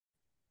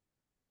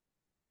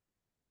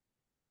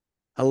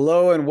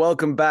Hello and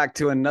welcome back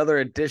to another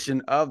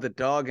edition of the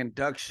Dog and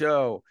Duck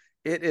Show.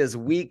 It is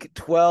week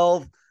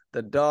 12.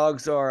 The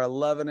Dogs are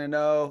 11 and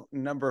 0,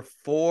 number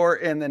 4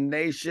 in the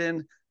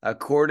nation,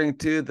 according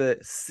to the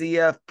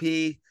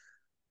CFP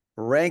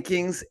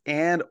rankings,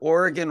 and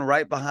Oregon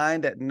right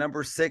behind at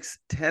number 6,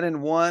 10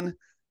 and 1.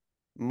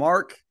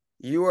 Mark,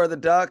 you are the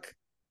Duck.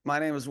 My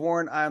name is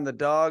Warren. I am the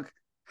Dog.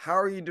 How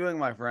are you doing,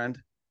 my friend?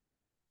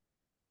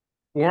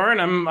 Warren,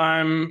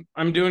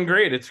 I'm doing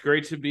great. It's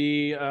great to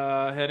be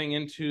heading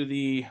into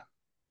the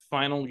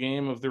final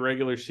game of the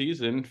regular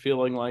season,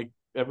 feeling like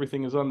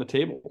everything is on the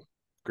table.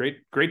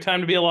 Great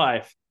time to be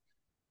alive.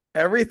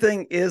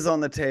 Everything is on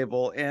the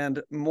table,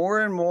 and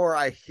more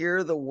I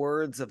hear the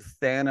words of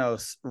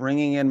Thanos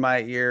ringing in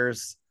my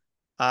ears.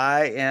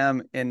 I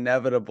am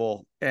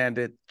inevitable, and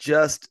it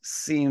just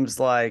seems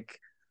like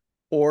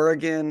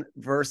Oregon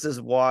versus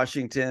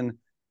Washington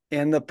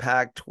in the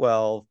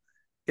Pac-12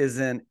 is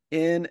an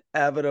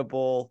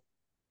inevitable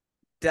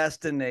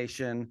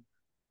destination.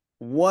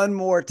 One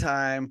more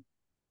time,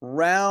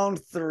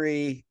 round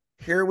three.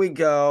 Here we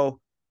go.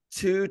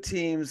 Two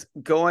teams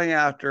going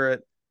after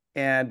it.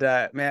 And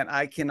man,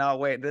 I cannot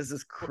wait. This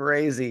is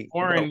crazy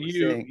what Warren, we're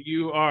you seeing.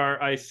 you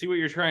are. I see what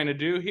you're trying to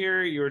do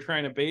here. You were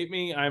trying to bait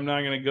me. I'm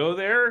not going to go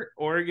there.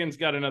 Oregon's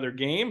got another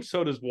game.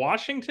 So does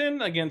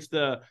Washington against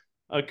a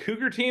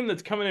Cougar team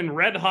that's coming in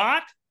red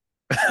hot.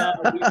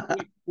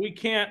 We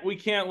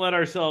can't let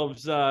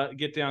ourselves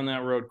get down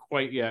that road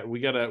quite yet. We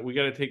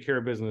gotta take care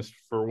of business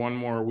for one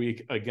more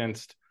week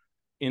against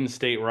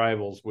in-state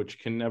rivals, which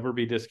can never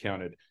be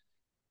discounted.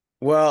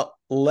 Well,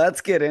 let's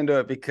get into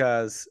it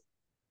because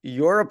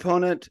your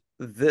opponent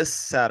this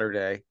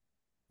Saturday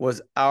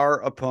was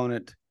our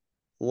opponent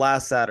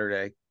last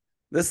Saturday.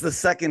 This is the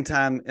second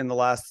time in the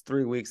last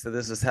 3 weeks that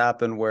this has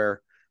happened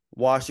where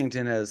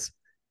Washington has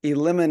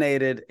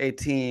eliminated a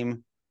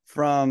team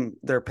from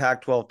their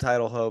Pac-12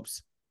 title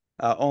hopes,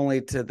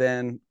 only to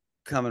then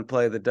come and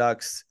play the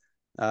Ducks.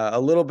 A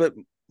little bit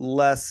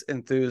less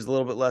enthused, a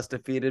little bit less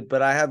defeated,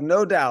 but I have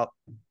no doubt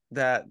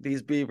that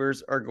these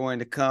Beavers are going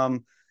to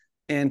come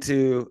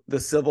into the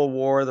Civil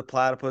War, the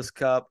Platypus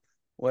Cup,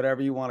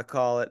 whatever you want to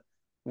call it,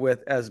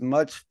 with as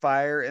much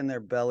fire in their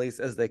bellies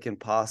as they can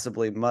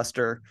possibly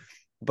muster.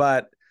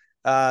 But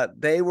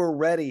they were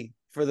ready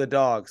for the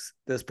Dogs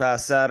this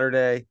past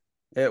Saturday.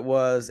 It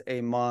was a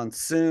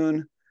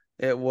monsoon.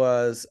 It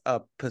was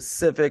a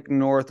Pacific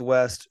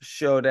Northwest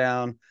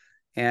showdown.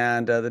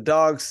 And the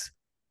Dogs,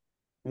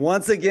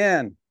 once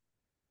again,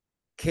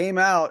 came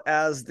out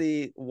as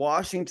the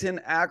Washington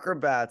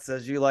Acrobats,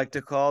 as you like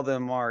to call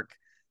them, Mark,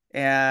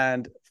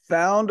 and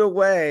found a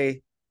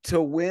way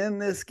to win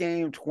this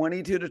game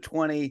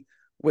 22-20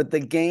 with the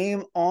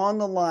game on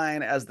the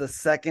line as the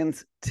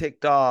seconds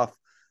ticked off.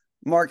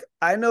 Mark,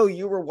 I know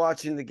you were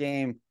watching the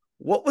game.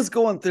 What was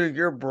going through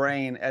your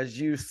brain as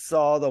you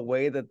saw the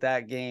way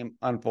that game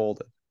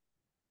unfolded?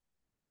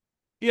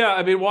 Yeah,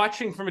 I've been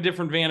watching from a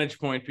different vantage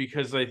point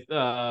because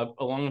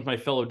along with my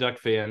fellow Duck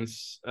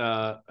fans,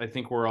 I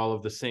think we're all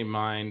of the same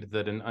mind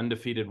that an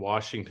undefeated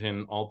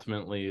Washington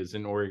ultimately is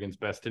in Oregon's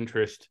best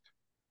interest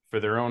for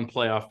their own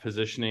playoff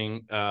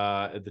positioning,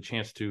 the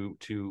chance to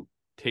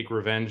take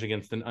revenge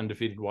against an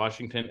undefeated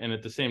Washington, and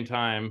at the same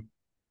time,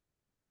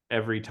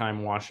 every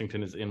time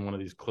Washington is in one of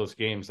these close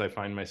games, I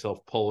find myself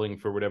pulling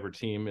for whatever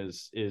team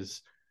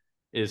is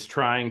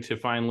trying to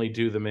finally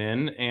do them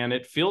in. And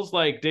it feels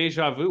like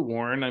deja vu,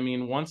 Warren. I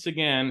mean, once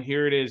again,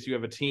 here it is. You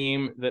have a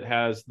team that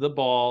has the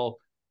ball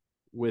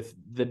with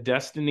the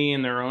destiny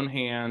in their own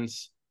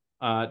hands,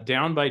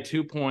 down by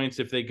 2 points.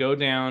 If they go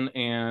down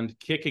and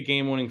kick a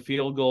game winning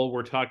field goal,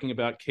 we're talking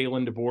about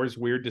Kalen DeBoer's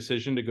weird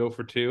decision to go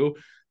for two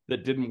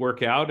that didn't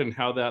work out and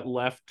how that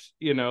left,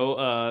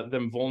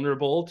 them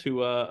vulnerable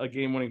to a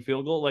game winning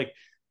field goal.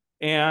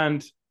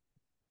 And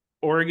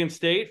Oregon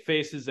State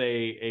faces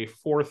a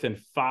 4th and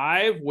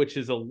 5, which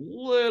is a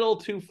little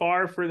too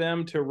far for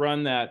them to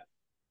run that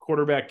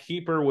quarterback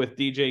keeper with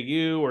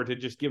DJU or to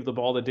just give the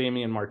ball to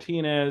Damian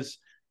Martinez.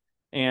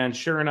 And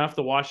sure enough,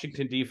 the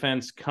Washington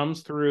defense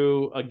comes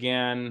through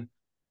again.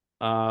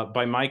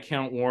 By my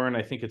count, Warren,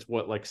 I think it's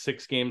like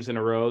 6 games in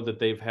a row that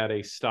they've had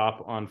a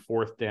stop on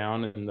 4th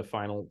down in the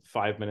final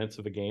 5 minutes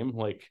of a game.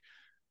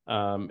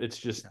 It's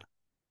just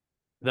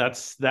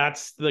that's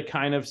the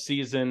kind of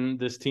season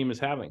this team is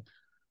having.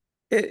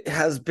 It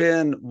has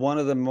been one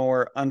of the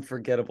more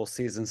unforgettable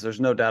seasons.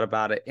 There's no doubt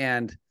about it.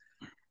 And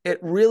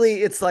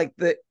it's like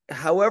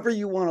however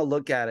you want to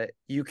look at it,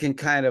 you can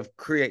kind of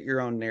create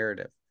your own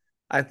narrative.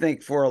 I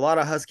think for a lot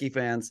of Husky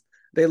fans,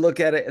 they look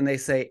at it and they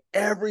say,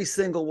 every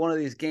single one of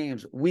these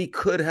games we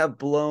could have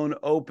blown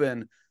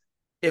open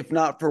if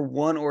not for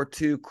one or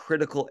two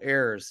critical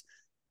errors.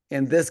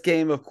 In this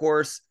game, of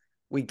course,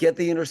 we get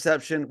the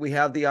interception. We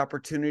have the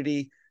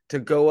opportunity to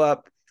go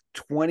up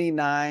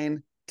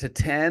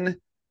 29-10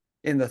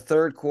 in the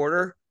third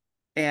quarter.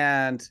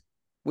 And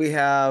we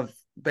have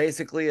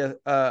basically a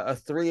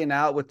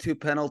 3-and-out with 2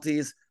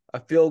 penalties,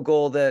 a field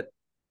goal that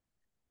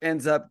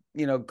ends up,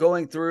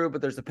 going through, but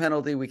there's a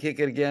penalty. We kick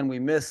it again. We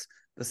miss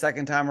the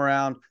second time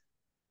around.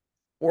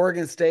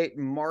 Oregon State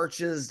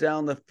marches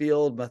down the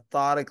field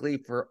methodically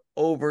for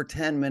over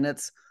 10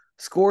 minutes,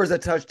 scores a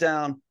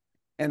touchdown,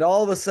 and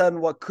all of a sudden,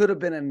 what could have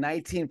been a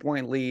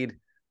 19-point lead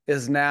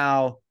is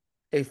now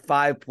a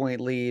 5-point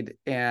lead.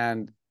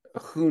 And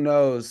who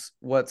knows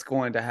what's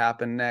going to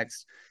happen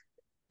next.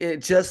 It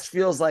just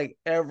feels like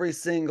every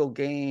single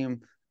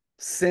game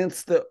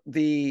since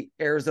the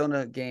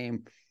Arizona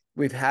game,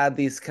 we've had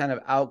these kind of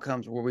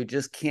outcomes where we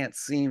just can't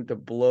seem to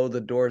blow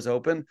the doors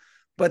open.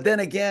 But then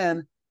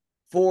again,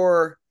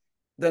 for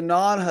the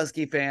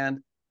non-Husky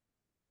fan,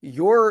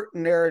 your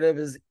narrative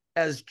is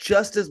as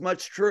just as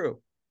much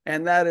true.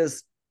 And that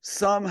is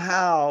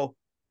somehow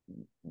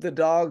the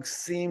Dogs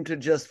seem to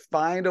just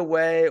find a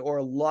way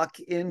or luck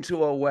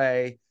into a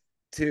way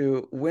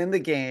to win the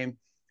game.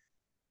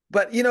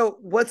 But you know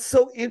what's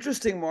so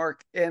interesting,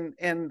 Mark,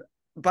 and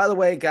by the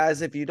way,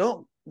 guys, if you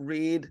don't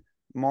read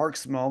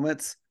Mark's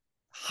moments,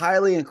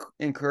 highly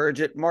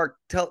encourage it. Mark,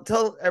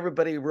 tell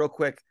everybody real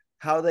quick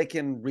how they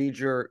can read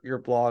your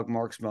blog,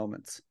 Mark's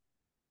Moments.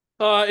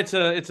 It's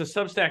a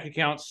Substack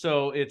account,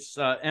 so it's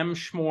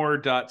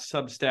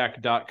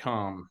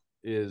mschmore.substack.com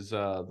is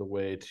the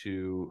way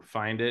to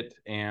find it.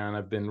 And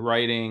I've been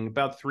writing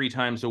about 3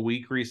 times a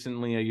week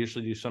recently. I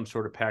usually do some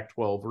sort of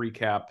Pac-12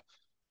 recap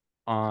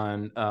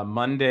on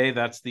Monday.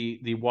 That's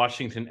the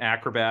Washington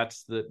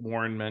acrobats that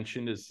Warren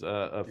mentioned, is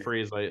a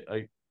phrase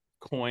I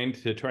coined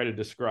to try to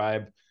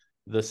describe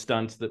the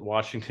stunts that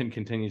Washington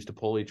continues to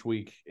pull each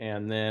week.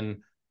 And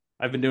then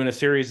I've been doing a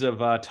series of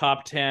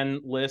top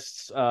 10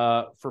 lists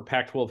for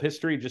Pac-12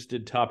 history. Just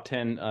did top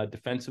 10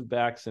 defensive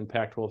backs in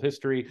Pac-12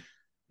 history.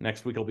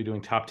 Next week, I'll be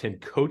doing top 10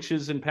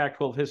 coaches in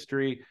Pac-12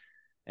 history.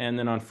 And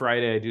then on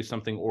Friday, I do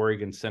something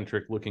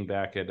Oregon-centric, looking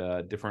back at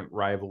a different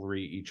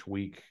rivalry each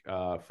week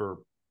for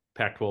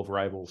Pac-12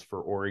 rivals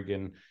for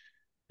Oregon.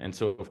 And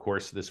so, of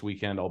course, this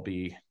weekend, I'll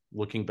be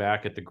looking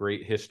back at the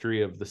great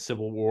history of the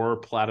Civil War,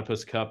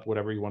 Platypus Cup,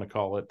 whatever you want to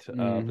call it,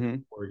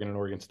 Oregon and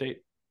Oregon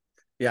State.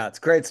 Yeah, it's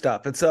great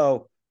stuff. And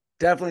so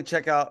definitely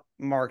check out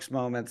Mark's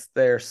Moments.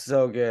 They're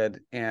so good.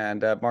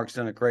 And Mark's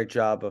done a great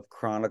job of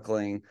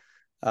chronicling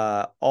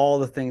all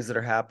the things that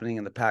are happening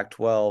in the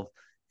Pac-12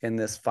 in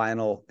this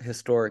final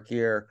historic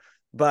year.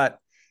 But,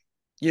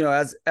 you know,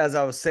 as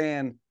I was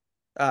saying,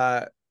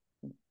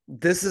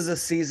 this is a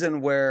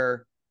season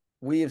where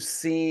we have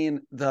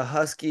seen the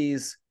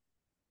Huskies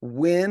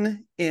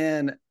win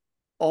in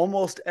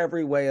almost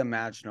every way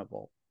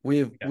imaginable.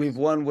 We've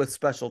won with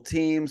special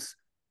teams.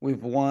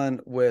 We've won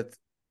with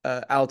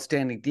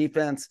outstanding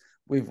defense.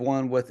 We've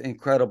won with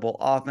incredible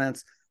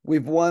offense.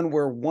 We've won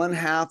where one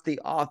half the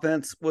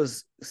offense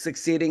was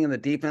succeeding and the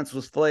defense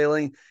was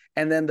flailing.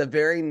 And then the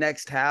very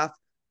next half,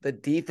 the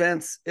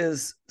defense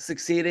is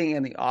succeeding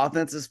and the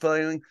offense is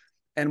flailing.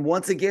 And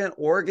once again,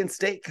 Oregon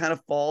State kind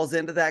of falls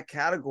into that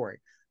category.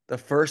 The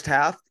first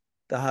half,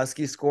 the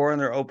Huskies score on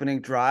their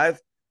opening drive.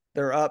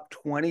 They're up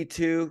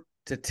 22-10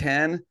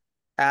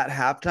 at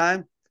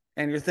halftime.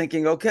 And you're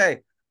thinking, okay,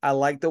 I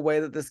like the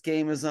way that this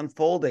game is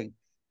unfolding.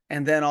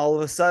 And then all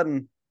of a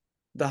sudden,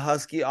 the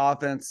Husky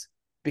offense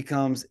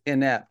becomes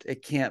inept.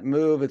 It can't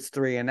move. It's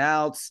 3 and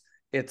outs.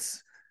 It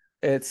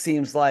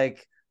seems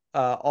like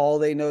all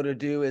they know to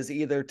do is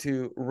either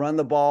to run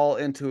the ball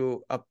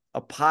into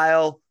a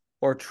pile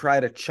or try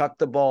to chuck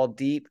the ball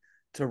deep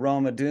to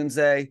Rome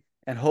Odunze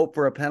and hope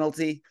for a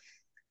penalty.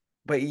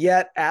 But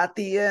yet at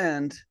the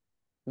end,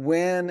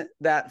 when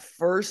that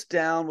first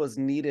down was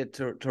needed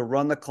to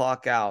run the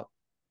clock out,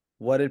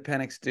 what did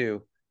Penix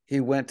do? He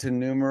went to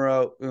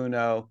numero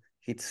uno.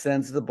 He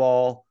sends the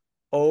ball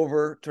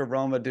over to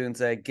Rome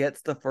Odunze,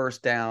 gets the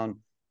first down,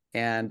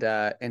 and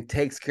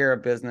takes care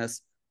of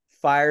business,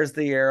 fires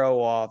the arrow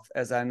off,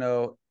 as I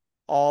know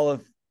all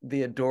of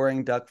the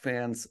adoring Duck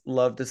fans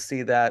love to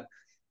see that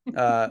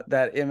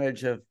that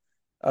image of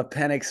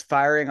Penix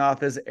firing off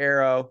his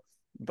arrow.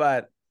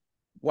 But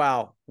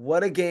wow,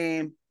 what a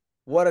game.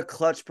 What a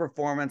clutch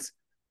performance.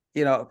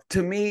 You know,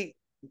 to me,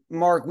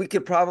 Mark, we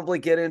could probably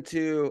get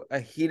into a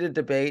heated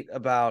debate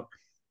about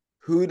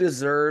who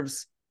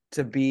deserves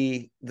to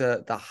be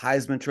the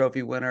Heisman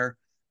Trophy winner.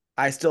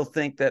 I still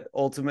think that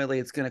ultimately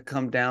it's going to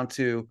come down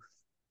to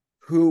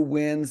who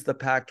wins the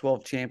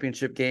Pac-12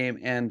 championship game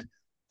and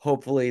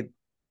hopefully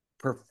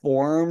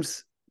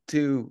performs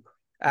to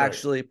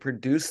actually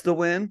produce the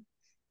win.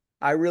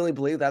 I really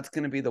believe that's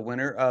going to be the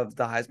winner of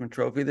the Heisman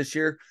Trophy this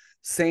year.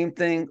 Same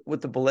thing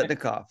with the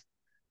Biletnikoff.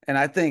 And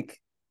I think,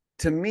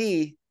 to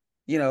me,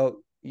 you know,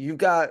 you've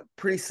got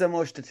pretty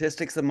similar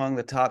statistics among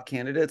the top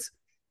candidates,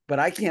 but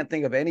I can't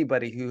think of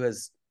anybody who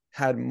has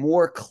had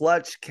more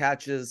clutch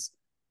catches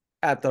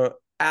at the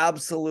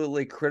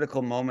absolutely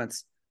critical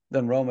moments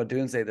than Rome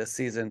Odunze this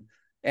season.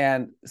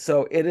 And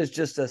so it's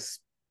just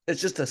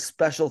a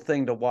special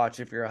thing to watch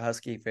if you're a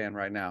Husky fan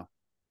right now.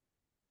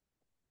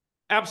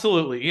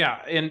 Absolutely. Yeah.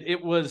 And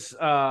it was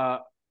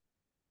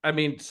I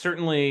mean,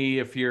 certainly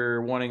if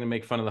you're wanting to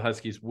make fun of the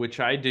Huskies, which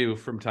I do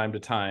from time to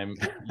time,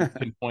 you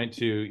can point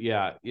to,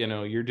 yeah,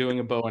 you're doing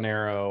a bow and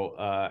arrow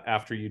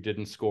after you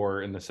didn't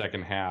score in the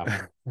second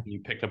half. You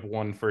picked up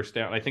one first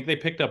down. I think they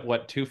picked up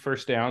two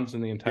first downs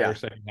in the entire Yeah,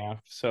 second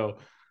half. So, like,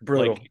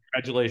 brutal.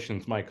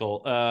 congratulations,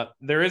 Michael.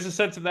 There is a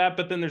sense of that,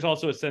 but then there's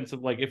also a sense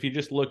of like if you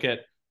just look at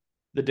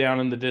the down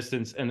in the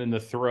distance and then the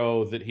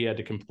throw that he had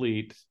to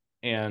complete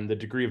and the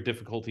degree of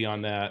difficulty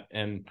on that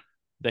and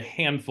the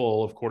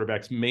handful of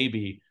quarterbacks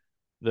maybe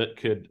that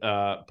could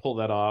pull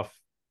that off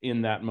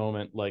in that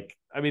moment. Like,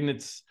 I mean,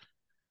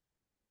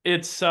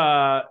 it's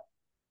uh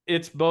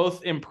it's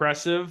both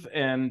impressive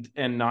and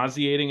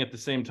nauseating at the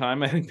same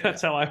time. I think Yeah.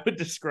 that's how I would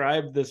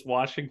describe this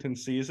Washington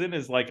season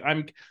is like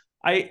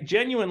I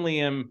genuinely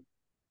am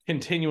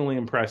continually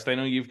impressed. I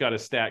know you've got a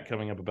stat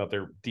coming up about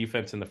their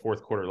defense in the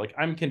fourth quarter. Like,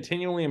 I'm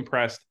continually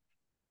impressed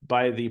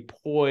by the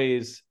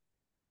poise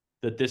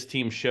that this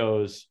team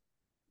shows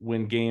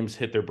when games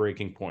hit their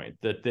breaking point.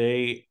 That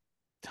they,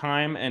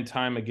 time and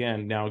time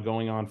again, now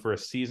going on for a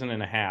season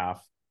and a half,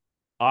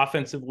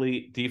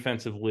 offensively,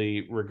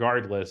 defensively,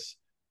 regardless,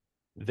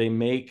 they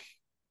make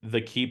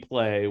the key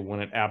play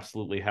when it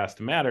absolutely has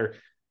to matter.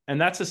 And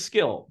that's a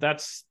skill.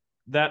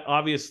 That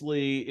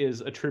obviously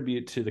is a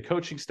tribute to the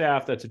coaching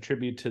staff. That's a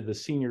tribute to the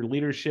senior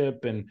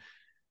leadership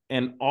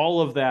and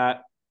all of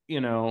that.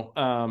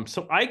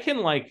 So I can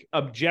like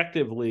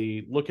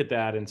objectively look at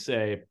that and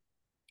say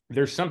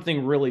there's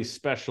something really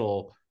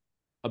special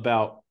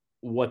about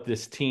what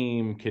this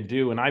team can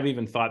do. And I've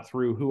even thought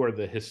through who are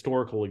the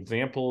historical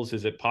examples.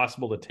 Is it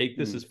possible to take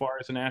this as far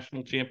as a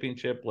national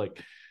championship?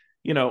 Like,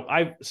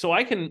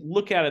 I can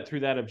look at it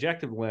through that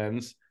objective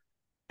lens.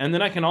 And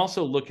then I can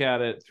also look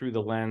at it through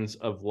the lens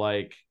of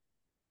like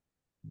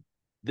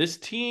this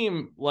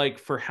team, like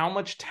for how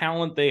much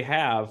talent they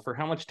have, for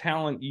how much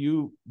talent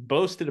you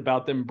boasted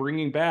about them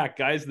bringing back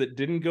guys that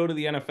didn't go to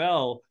the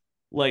NFL,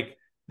 like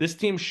this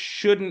team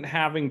shouldn't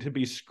having to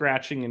be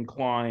scratching and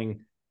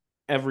clawing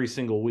every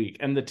single week.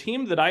 And the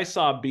team that I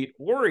saw beat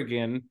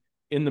Oregon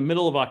in the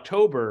middle of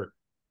October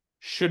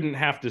shouldn't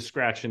have to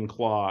scratch and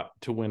claw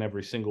to win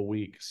every single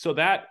week. So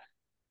that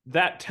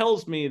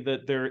tells me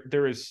that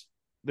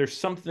there's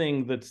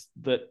something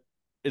that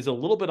is a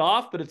little bit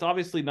off, but it's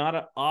obviously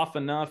not off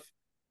enough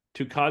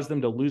to cause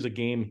them to lose a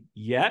game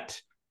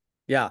yet.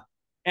 Yeah.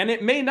 And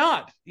it may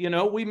not.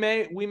 We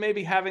may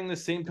be having the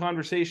same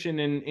conversation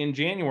in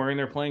January and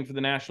they're playing for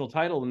the national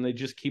title and they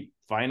just keep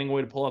finding a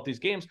way to pull out these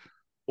games.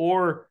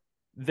 Or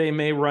they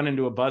may run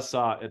into a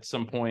buzzsaw at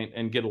some point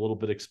and get a little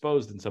bit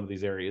exposed in some of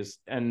these areas.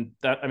 And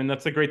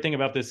that's the great thing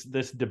about this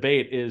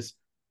debate is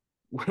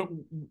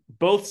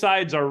both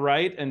sides are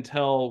right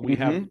until we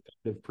have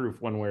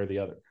proof one way or the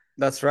other.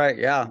 That's right.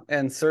 Yeah.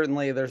 And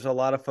certainly there's a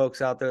lot of folks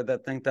out there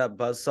that think that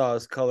buzzsaw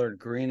is colored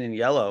green and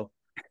yellow.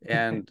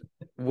 And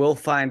we'll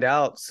find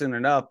out soon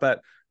enough.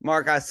 But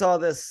Mark, I saw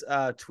this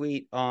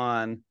tweet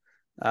on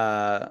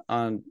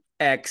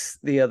X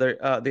the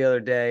other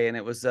day, and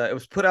it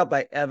was put out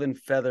by Evan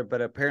Feather,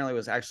 but apparently it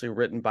was actually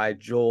written by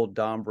Joel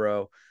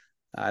Dombrow.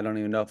 I don't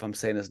even know if I'm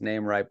saying his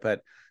name right,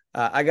 but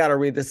I got to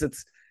read this.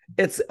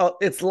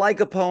 It's like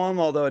a poem,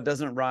 although it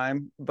doesn't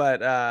rhyme,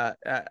 but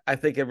I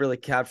think it really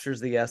captures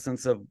the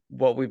essence of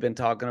what we've been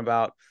talking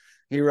about.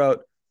 He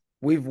wrote,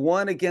 "We've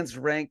won against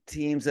ranked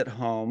teams at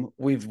home.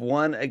 We've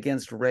won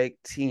against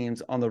ranked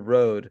teams on the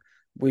road.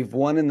 We've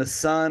won in the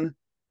sun.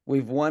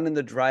 We've won in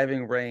the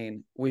driving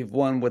rain. We've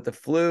won with the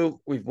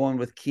flu. We've won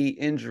with key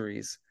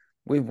injuries.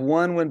 We've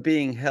won when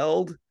being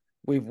held.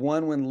 We've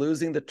won when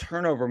losing the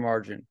turnover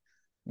margin.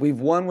 We've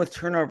won with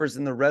turnovers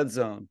in the red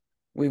zone.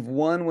 We've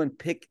won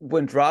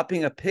when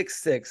dropping a pick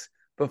six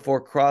before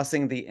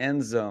crossing the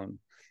end zone.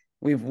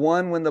 We've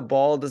won when the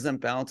ball doesn't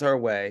bounce our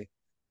way.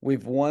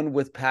 We've won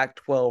with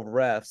Pac-12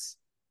 refs.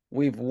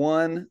 We've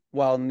won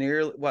while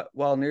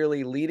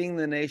nearly leading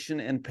the nation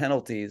in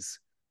penalties.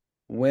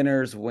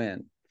 Winners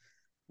win."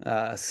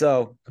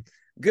 So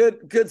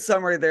good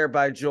summary there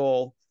by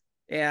Joel.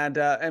 And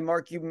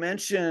Mark, you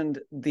mentioned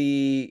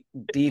the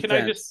Can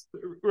I just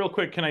defense. real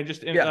quick? Can I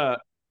just Yeah.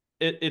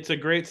 it's a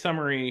great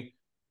summary,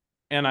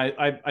 and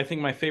I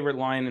think my favorite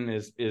line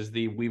is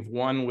the "we've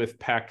won with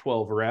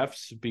Pac-12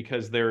 refs"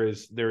 because there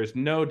is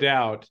no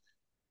doubt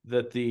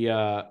that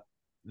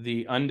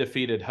the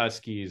undefeated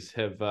Huskies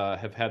have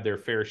had their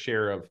fair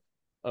share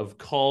of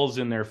calls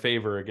in their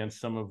favor against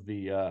some of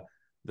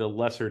the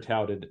lesser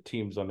touted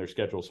teams on their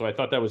schedule. So I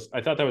thought that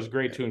was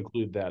great to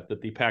include that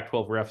the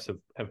Pac-12 refs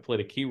have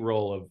played a key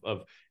role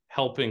of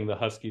helping the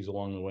Huskies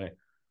along the way.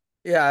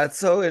 Yeah, it's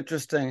so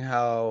interesting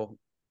how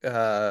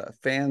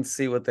fans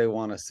see what they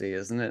want to see,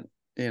 isn't it?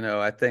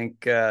 I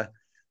think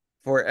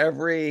for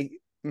every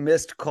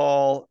missed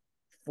call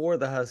for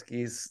the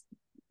Huskies,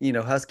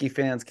 Husky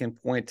fans can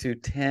point to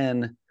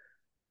 10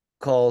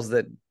 calls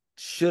that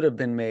should have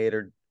been made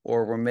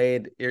or were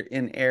made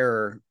in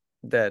error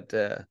that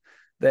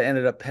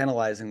ended up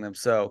penalizing them.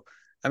 So,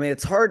 I mean,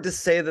 it's hard to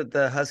say that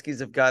the Huskies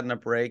have gotten a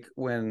break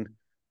when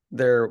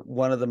they're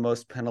one of the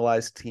most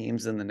penalized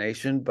teams in the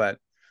nation, but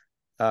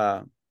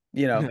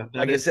Yeah,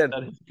 like I said,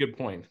 that is a good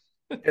point.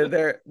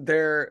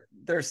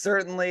 There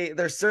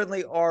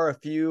certainly are a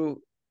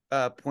few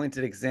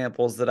pointed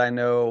examples that I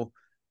know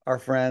our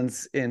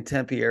friends in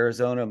Tempe,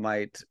 Arizona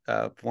might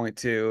point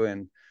to,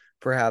 and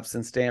perhaps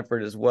in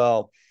Stanford as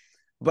well.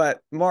 But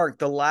Mark,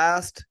 the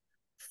last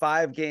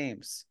 5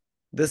 games,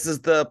 this is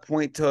the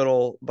point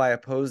total by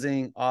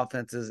opposing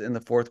offenses in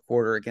the fourth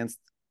quarter against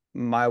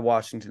my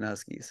Washington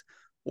Huskies.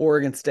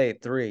 Oregon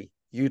State 3,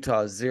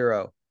 Utah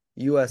 0,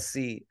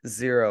 USC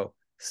 0,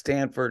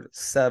 Stanford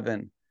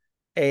 7,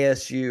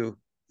 ASU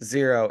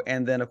 0,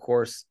 and then of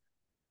course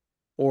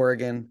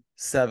Oregon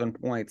 7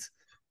 points.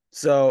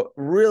 So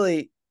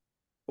really,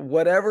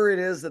 whatever it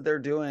is that they're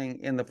doing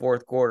in the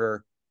fourth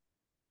quarter,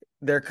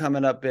 they're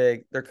coming up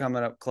big. They're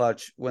coming up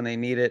clutch when they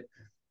need it.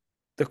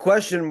 The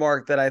question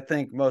mark that I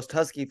think most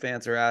Husky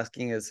fans are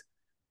asking is,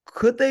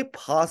 could they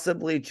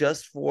possibly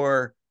just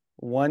for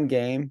one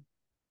game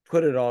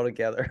put it all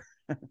together?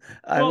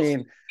 I Well,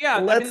 mean, yeah, I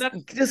mean let's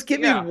that's just give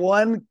me yeah.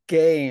 one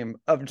game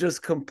of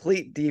just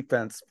complete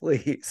defense,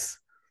 please.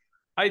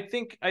 I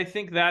think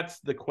that's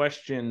the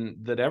question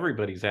that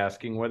everybody's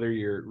asking, whether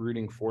you're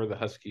rooting for the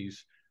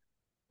Huskies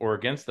or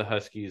against the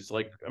Huskies.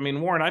 Like, I mean,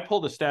 Warren, I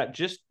pulled a stat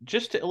just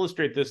to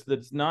illustrate this.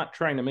 That's not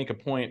trying to make a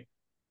point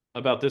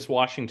about this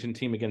Washington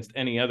team against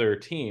any other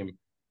team.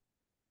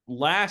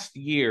 Last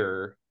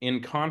year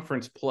in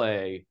conference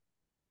play,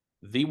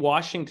 the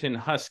Washington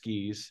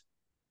Huskies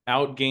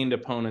outgained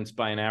opponents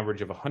by an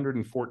average of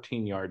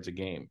 114 yards a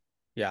game.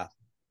 Yeah.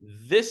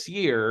 This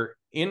year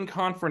in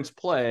conference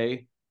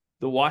play,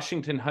 the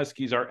Washington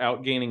Huskies are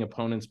outgaining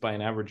opponents by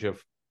an average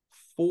of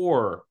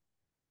 4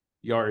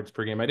 yards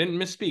per game. I didn't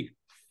misspeak.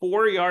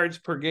 4 yards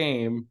per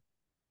game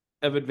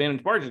of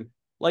advantage margin.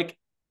 Like,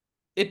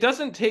 it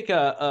doesn't take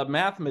a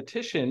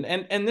mathematician,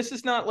 and this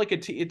is not like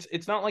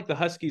it's not like the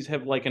Huskies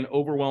have like an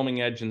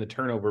overwhelming edge in the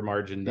turnover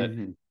margin that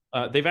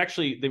Mm-hmm. they've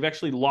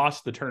actually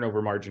lost the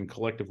turnover margin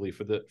collectively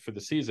for the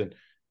season.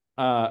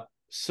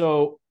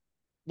 So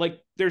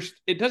like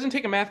it doesn't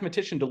take a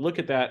mathematician to look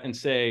at that and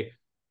say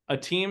a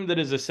team that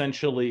is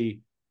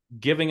essentially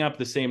giving up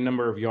the same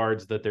number of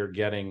yards that they're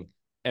getting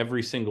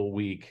every single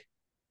week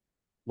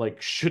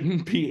like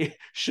shouldn't be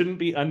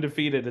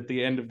undefeated at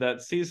the end of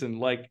that season.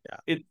 Like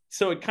Yeah,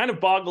 it kind of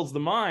boggles the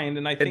mind.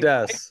 And I it think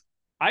does.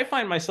 I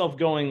find myself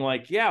going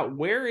like, yeah,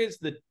 where is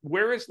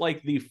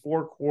like the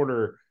 4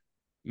 quarter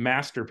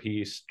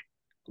masterpiece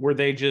where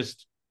they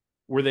just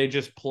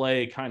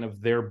play kind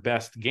of their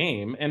best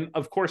game. And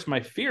of course my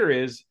fear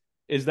is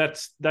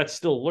that's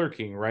still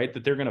lurking, right?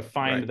 That they're going to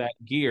find Right. that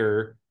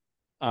gear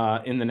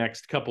in the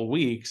next couple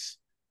weeks,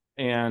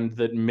 and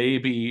that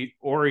maybe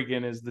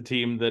Oregon is the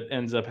team that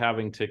ends up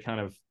having to kind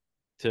of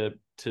to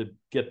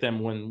get them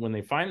when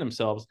they find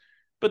themselves.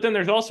 But then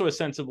there's also a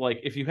sense of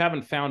like, if you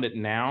haven't found it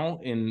now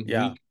in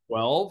Yeah. week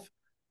 12,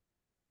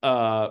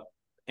 uh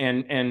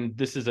and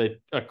this is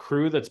a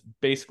crew that's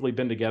basically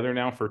been together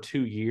now for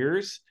 2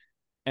 years,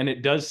 and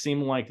it does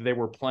seem like they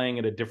were playing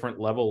at a different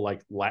level,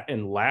 like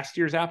in last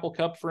year's Apple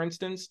Cup, for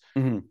instance.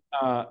 Mm-hmm.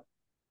 uh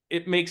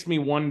it makes me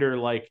wonder,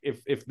 like,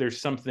 if there's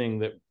something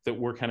that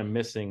we're kind of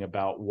missing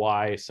about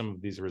why some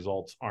of these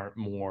results aren't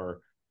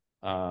more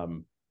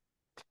um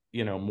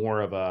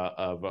more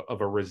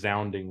of a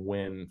resounding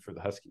win for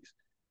the Huskies.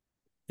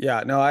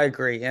 Yeah, no, I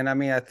agree. And I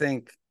mean, I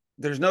think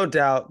there's no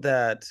doubt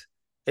that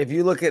if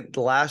you look at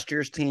last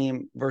year's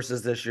team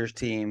versus this year's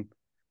team,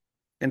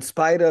 in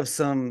spite of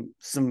some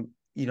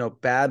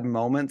bad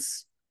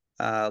moments,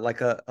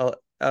 like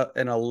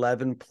an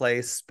 11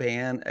 play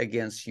span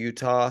against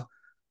Utah,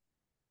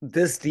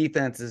 this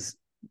defense is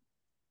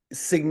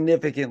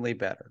significantly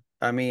better.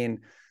 I mean,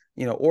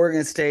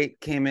 Oregon State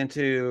came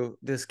into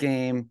this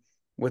game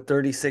with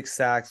 36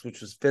 sacks,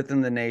 which was fifth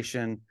in the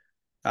nation,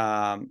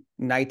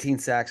 19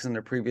 sacks in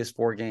their previous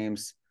 4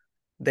 games.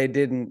 They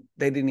didn't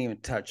even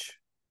touch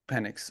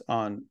Penix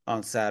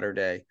on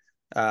Saturday.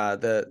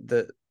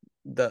 The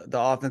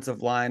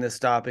offensive line is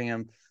stopping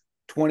him.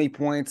 20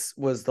 points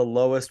was the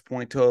lowest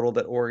point total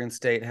that Oregon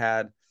State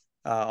had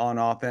on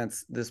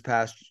offense this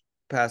past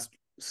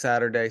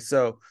Saturday.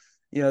 So,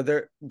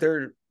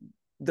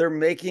 they're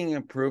making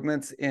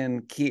improvements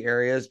in key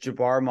areas.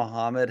 Jabbar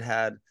Muhammad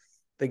had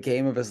the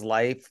game of his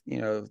life.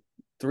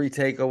 3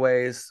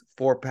 takeaways,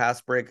 4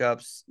 pass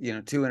breakups.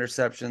 2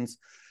 interceptions.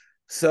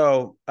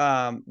 So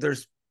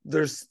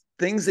there's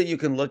things that you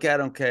can look at,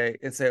 okay,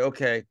 and say,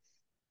 okay,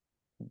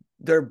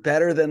 they're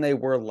better than they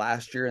were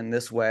last year in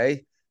this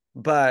way.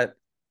 But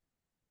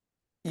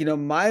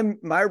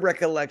my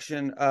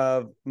recollection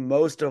of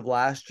most of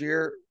last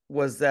year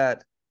was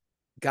that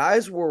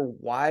guys were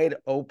wide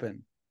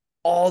open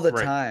all the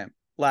Right, time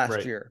last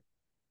right. year.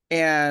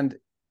 And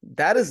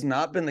that has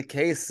not been the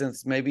case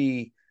since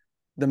maybe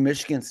the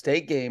Michigan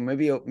State game,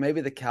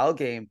 maybe the Cal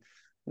game,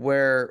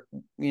 where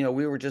we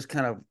were just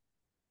kind of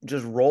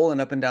just rolling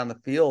up and down the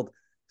field.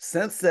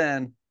 Since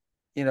then,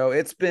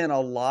 it's been a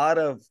lot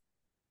of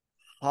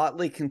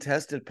hotly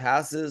contested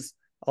passes,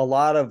 a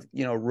lot of,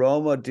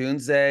 Roma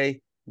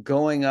Dunze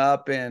going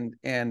up and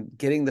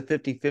getting the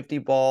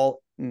 50-50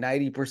 ball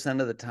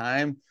 90% of the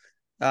time.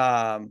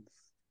 Um,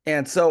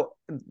 And so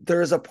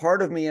there's a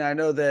part of me, and I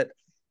know that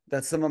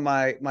some of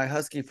my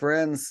Husky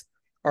friends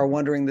are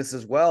wondering this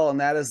as well, and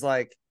that is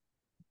like,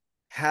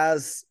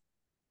 has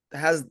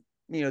has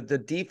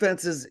the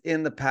defenses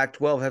in the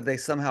Pac-12, have they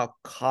somehow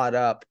caught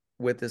up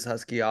with this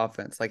Husky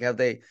offense? Like, have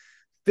they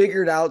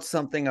figured out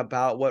something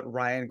about what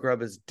Ryan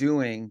Grubb is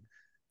doing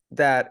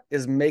that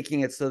is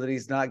making it so that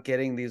he's not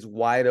getting these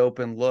wide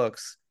open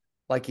looks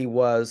like he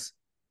was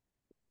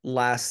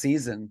last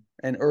season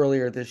and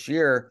earlier this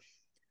year?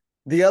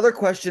 The other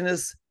question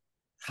is,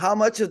 how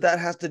much of that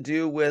has to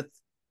do with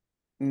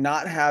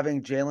not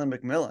having Jalen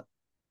McMillan?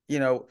 You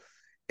know,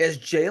 is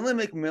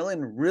Jalen McMillan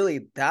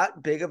really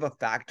that big of a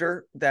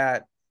factor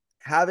that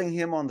having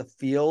him on the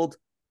field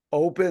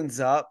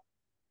opens up,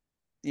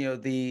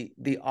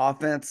 the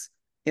offense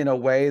in a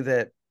way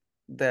that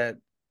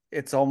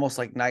it's almost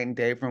like night and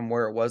day from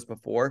where it was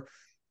before?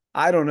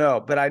 I don't know,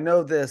 but I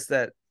know this,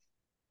 that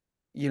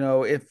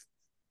if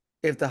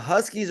the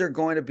Huskies are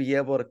going to be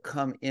able to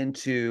come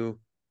into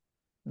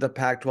the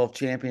Pac-12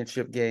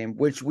 championship game,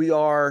 which we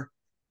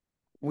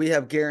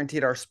have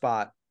guaranteed our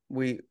spot.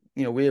 We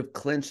have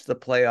clinched the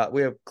playoff.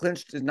 We have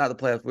clinched not the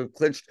playoffs. We've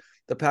clinched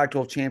the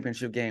Pac-12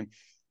 championship game.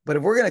 But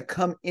if we're going to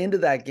come into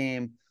that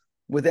game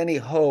with any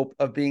hope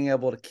of being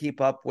able to keep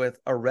up with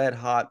a red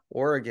hot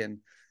Oregon,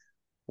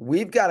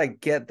 we've got to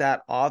get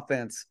that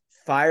offense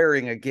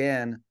firing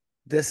again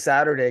this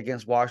Saturday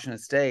against Washington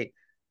State.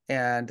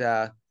 And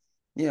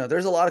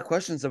there's a lot of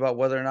questions about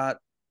whether or not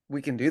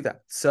we can do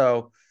that.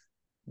 So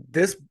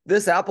this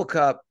Apple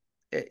Cup,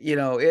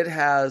 it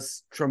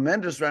has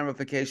tremendous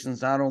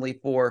ramifications, not only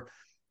for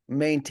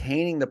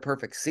maintaining the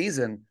perfect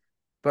season,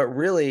 but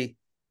really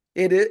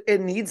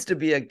it needs to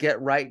be a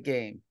get right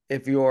game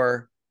if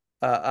you're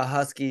a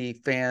Husky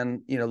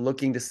fan,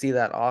 looking to see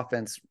that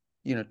offense,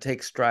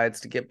 take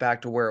strides to get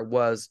back to where it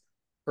was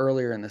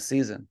earlier in the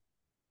season.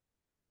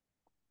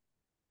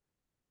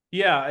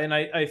 Yeah, and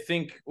I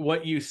think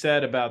what you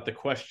said about the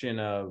question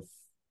of,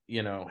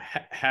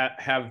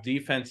 have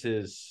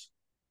defenses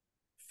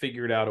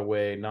figured out a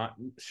way, not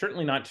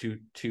certainly not to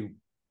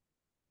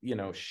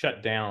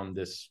shut down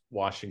this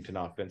Washington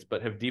offense,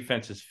 but have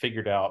defenses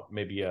figured out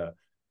maybe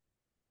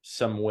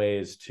some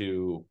ways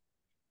to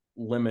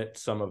limit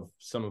some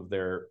of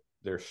their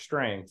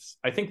strengths.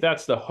 I think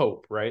that's the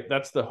hope, right?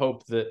 That's the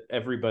hope that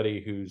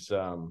everybody who's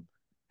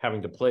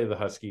having to play the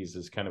Huskies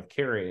is kind of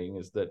carrying,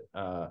 is that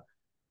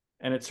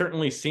and it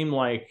certainly seemed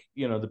like,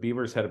 the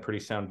Beavers had a pretty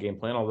sound game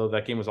plan, although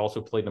that game was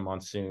also played in a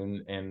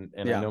monsoon, and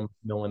I Yeah. know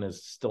Millen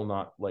is still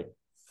not like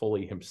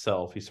fully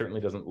himself. He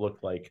certainly doesn't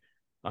look like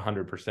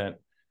 100%.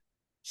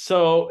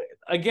 So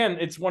again,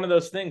 it's one of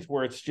those things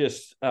where it's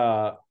just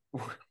we're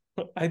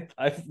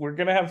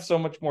gonna have so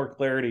much more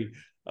clarity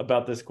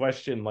about this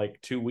question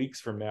like 2 weeks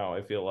from now,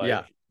 I feel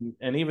Yeah. like,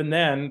 and even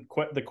then,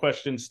 the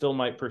question still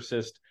might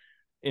persist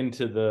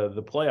into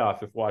the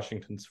playoff if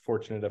Washington's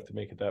fortunate enough to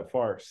make it that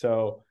far.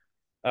 So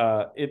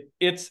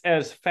it's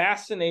as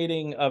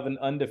fascinating of an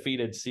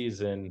undefeated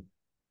season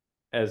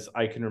as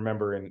I can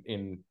remember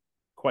in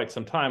quite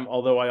some time.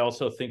 Although I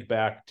also think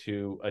back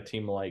to a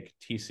team like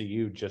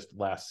TCU just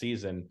last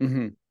season,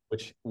 Mm-hmm.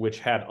 which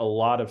had a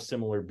lot of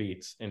similar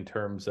beats in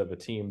terms of a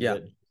team Yeah.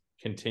 that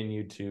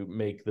continued to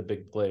make the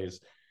big plays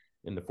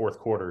in the fourth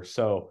quarter.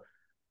 So,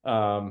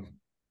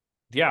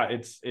 yeah,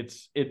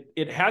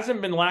 it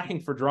hasn't been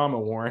lacking for drama,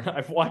 Warren.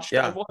 I've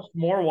Yeah. watched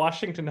more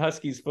Washington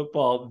Huskies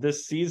football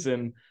this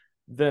season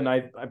than I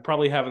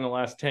probably have in the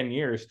last 10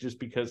 years, just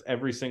because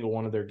every single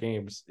one of their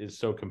games is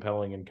so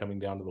compelling and coming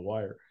down to the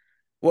wire.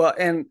 Well,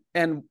 and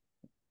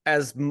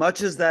as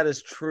much as that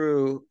is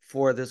true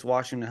for this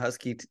Washington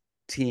Husky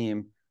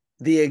team,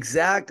 the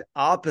exact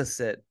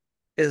opposite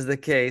is the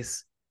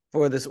case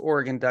for this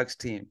Oregon Ducks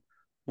team.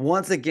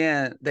 Once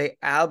again, they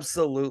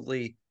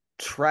absolutely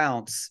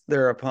trounce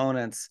their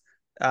opponents.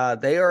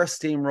 They are a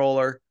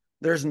steamroller.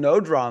 There's no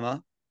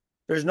drama.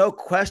 There's no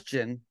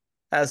question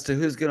as to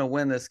who's going to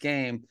win this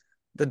game.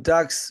 The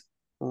Ducks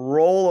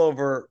roll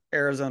over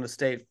Arizona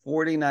State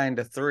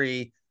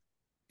 49-3,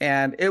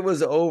 and it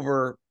was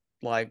over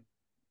like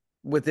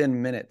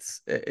within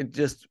minutes. It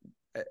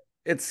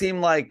seemed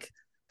like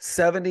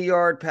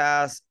 70-yard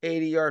pass,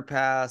 80-yard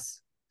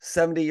pass,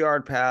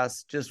 70-yard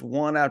pass, just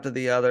one after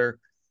the other.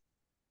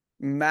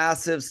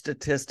 Massive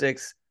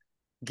statistics.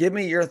 Give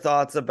me your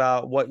thoughts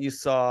about what you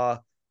saw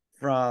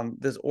from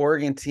this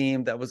Oregon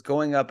team that was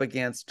going up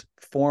against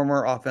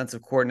former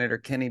offensive coordinator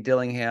Kenny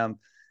Dillingham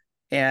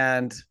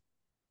and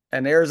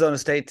an Arizona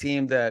State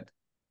team that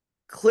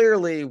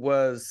clearly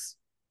was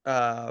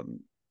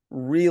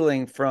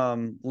reeling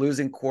from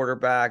losing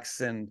quarterbacks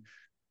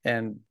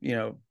and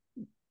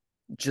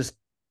just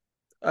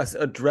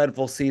a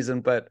dreadful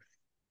season, but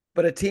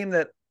a team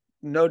that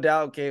no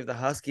doubt gave the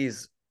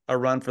Huskies a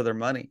run for their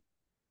money.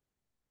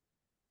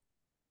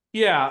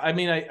 Yeah, I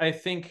mean, I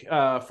think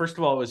first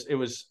of all, it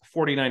was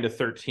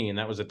 49-13.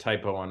 That was a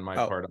typo on my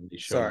Oh, part on the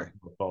show sorry. notes.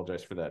 I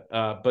apologize for that.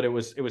 But it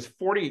was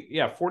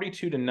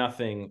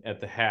 42-0 at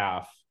the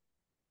half.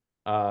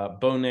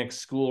 Bo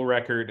Nix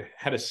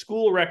had a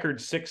school record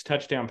 6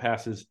 touchdown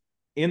passes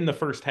in the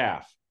first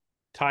half.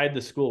 tied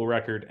the school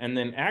record, and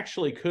then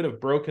actually could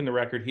have broken the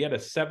record. He had a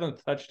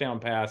 7th touchdown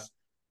pass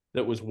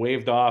that was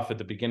waved off at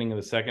the beginning of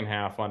the second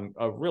half on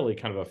a really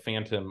kind of a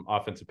phantom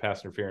offensive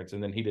pass interference,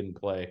 and then he didn't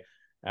play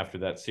after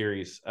that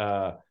series.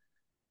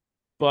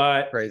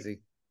 But Crazy.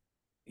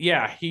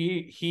 yeah,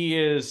 he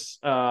is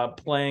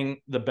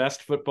playing the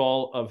best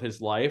football of his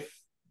life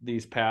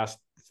these past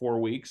 4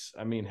 weeks.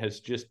 I mean, has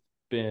just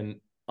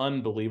been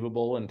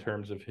unbelievable in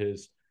terms of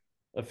his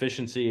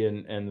efficiency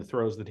and the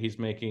throws that he's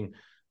making.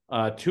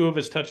 2 of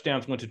his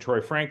touchdowns went to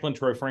Troy Franklin.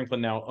 Troy Franklin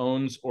now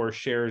owns or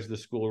shares the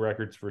school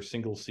records for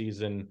single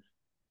season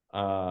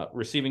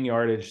receiving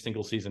yardage,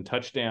 single season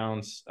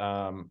touchdowns.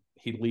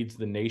 He leads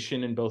the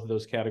nation in both of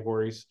those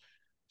categories.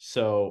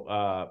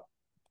 So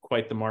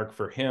quite the mark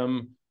for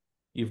him.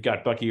 You've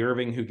got Bucky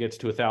Irving, who gets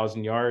to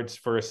 1,000 yards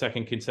for a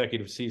second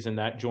consecutive season.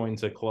 That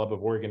joins a club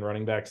of Oregon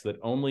running backs that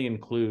only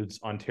includes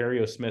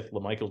Ontario Smith,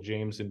 LaMichael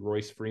James, and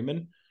Royce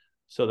Freeman.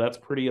 So that's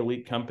pretty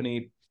elite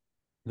company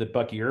that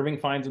Bucky Irving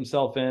finds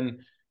himself in.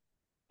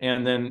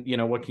 And then,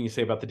 what can you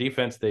say about the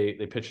defense? They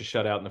pitched a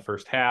shutout in the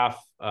first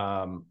half.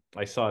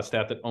 I saw a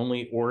stat that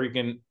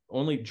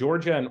only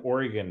Georgia and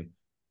Oregon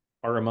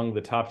are among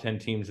the top 10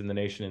 teams in the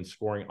nation in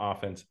scoring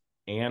offense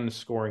and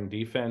scoring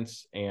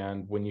defense.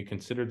 And when you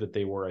consider that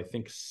they were, I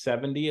think,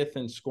 70th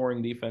in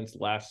scoring defense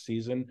last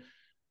season,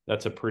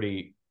 that's a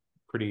pretty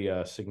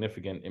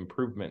significant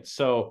improvement.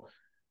 So,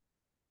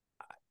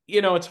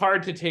 it's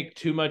hard to take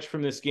too much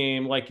from this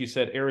game. Like you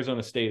said,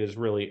 Arizona State is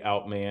really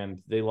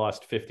outmanned. They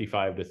lost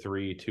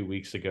 55-3 2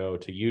 weeks ago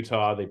to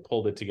Utah. They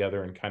pulled it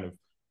together and kind of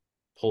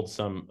pulled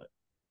some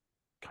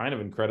kind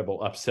of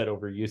incredible upset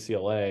over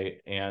UCLA.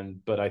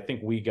 But I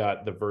think we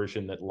got the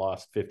version that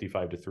lost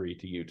 55-3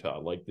 to Utah.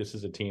 Like, this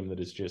is a team that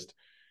is just,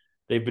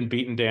 they've been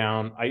beaten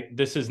down.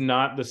 This is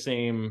not the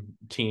same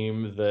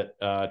team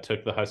that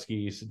took the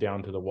Huskies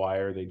down to the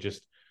wire.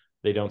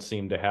 They don't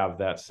seem to have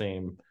that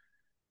same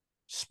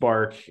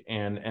spark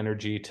and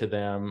energy to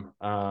them.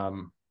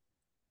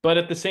 But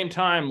at the same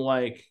time,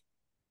 like,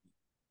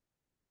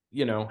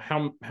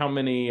 how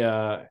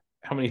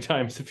many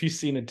times have you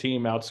seen a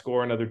team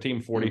outscore another team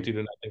 42 to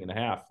nothing and a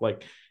half?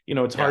 Like,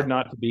 it's hard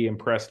not to be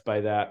impressed by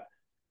that.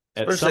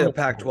 Especially a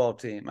Pac-12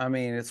 team. I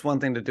mean, it's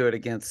one thing to do it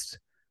against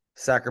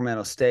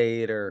Sacramento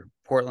State or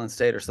Portland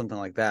State or something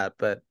like that,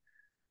 but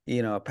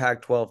a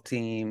Pac-12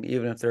 team,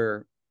 even if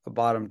they're a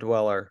bottom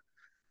dweller,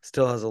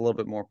 still has a little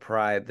bit more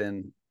pride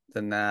than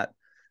that.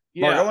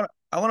 Yeah. Mark,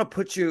 I want to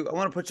put you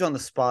on the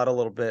spot a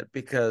little bit,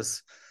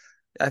 because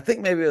I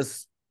think maybe it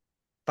was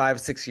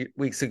 5-6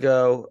 weeks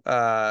ago.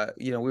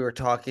 We were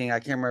talking. I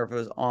can't remember if it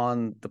was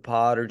on the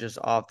pod or just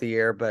off the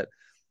air, but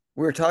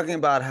we were talking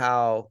about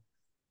how,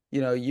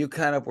 you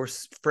kind of were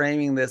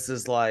framing this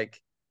as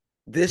like,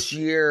 this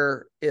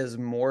year is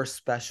more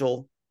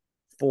special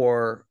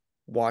for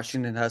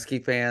Washington Husky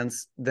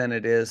fans than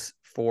it is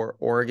for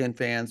Oregon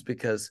fans,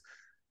 because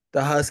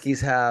the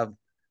Huskies have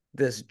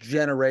this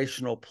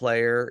generational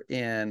player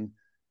in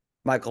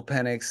Michael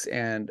Penix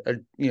and a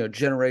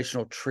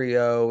generational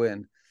trio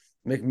and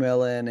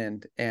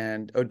McMillan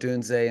and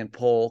Odunze and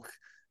Polk.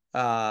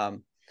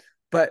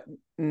 But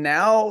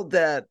now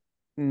that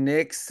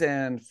Nix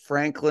and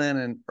Franklin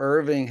and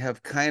Irving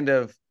have kind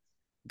of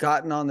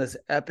gotten on this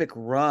epic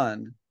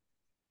run,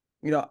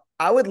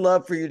 I would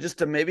love for you just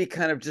to maybe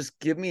kind of just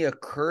give me a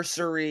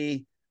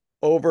cursory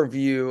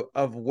overview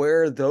of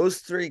where those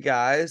 3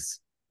 guys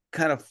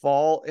kind of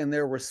fall in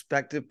their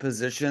respective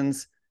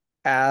positions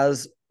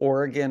as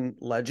Oregon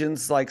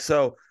legends. Like,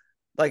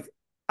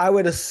 I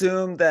would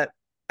assume that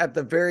at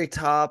the very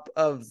top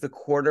of the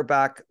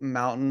quarterback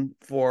mountain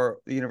for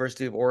the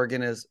University of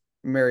Oregon is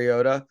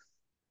Mariota,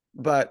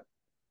 but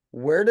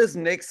where does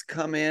Nix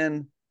come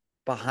in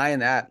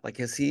behind that? Like,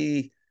 is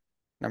he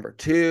number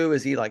 2?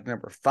 Is he like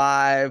number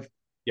 5?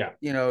 Yeah.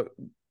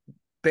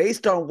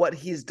 Based on what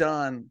he's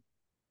done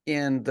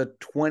in the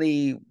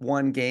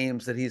 21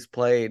 games that he's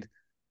played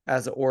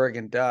as an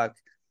Oregon Duck,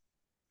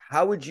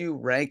 how would you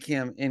rank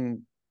him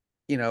in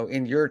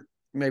your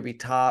maybe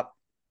top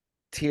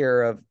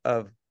tier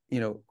of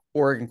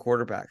Oregon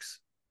quarterbacks?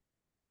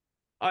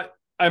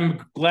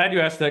 I'm glad you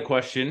asked that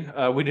question.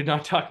 We did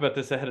not talk about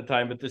this ahead of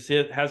time, but this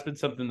has been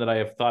something that I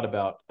have thought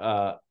about.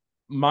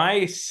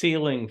 My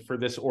ceiling for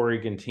this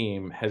Oregon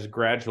team has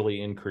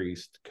gradually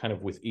increased kind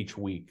of with each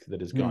week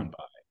that has gone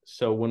by.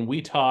 So when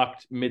we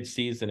talked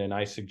mid-season and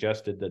I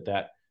suggested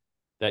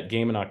that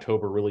game in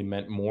October really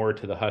meant more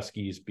to the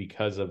Huskies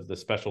because of the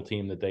special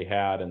team that they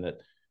had, and that,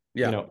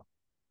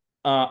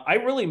 I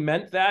really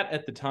meant that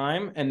at the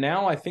time. And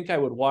now I think I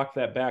would walk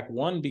that back.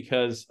 One,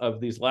 because of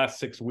these last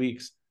 6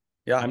 weeks,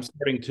 I'm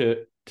starting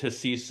to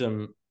see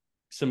some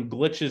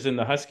glitches in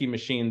the Husky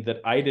machine that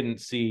I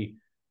didn't see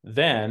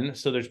then.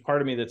 So there's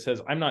part of me that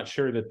says, I'm not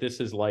sure that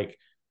this is like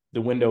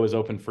the window is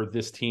open for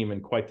this team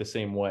in quite the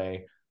same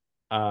way.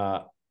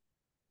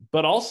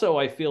 But also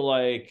I feel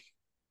like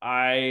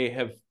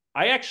I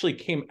actually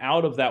came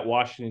out of that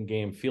Washington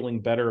game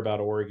feeling better about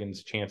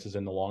Oregon's chances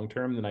in the long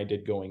term than I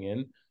did going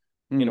in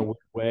a weird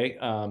way.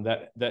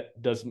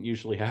 That doesn't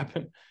usually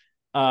happen.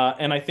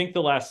 And I think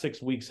the last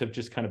 6 weeks have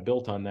just kind of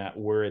built on that,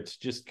 where it's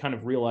just kind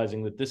of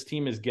realizing that this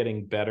team is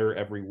getting better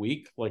every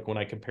week. Like when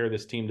I compare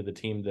this team to the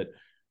team that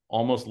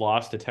almost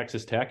lost to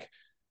Texas Tech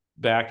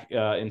back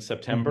in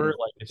September,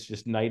 Mm-hmm. like it's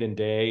just night and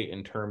day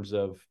in terms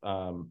of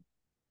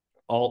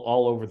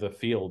all over the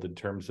field in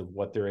terms of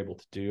what they're able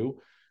to do.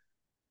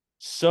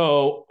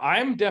 So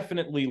I'm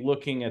definitely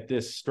looking at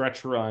this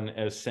stretch run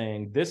as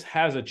saying this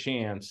has a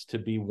chance to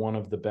be one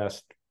of the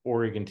best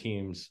Oregon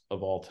teams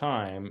of all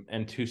time.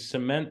 And to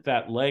cement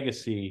that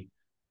legacy,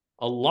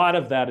 a lot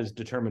of that is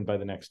determined by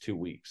the next 2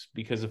 weeks.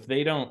 Because if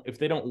they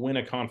don't win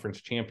a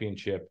conference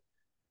championship,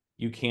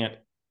 you can't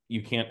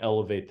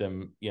elevate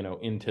them,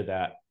 into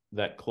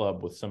that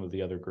club with some of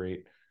the other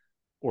great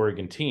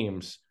Oregon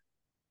teams.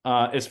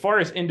 As far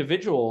as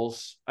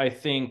individuals, I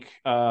think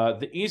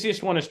the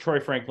easiest one is Troy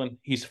Franklin.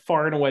 He's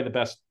far and away the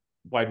best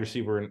wide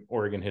receiver in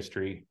Oregon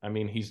history. I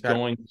mean,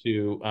 Okay.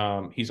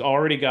 he's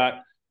already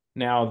got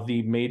now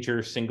the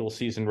major single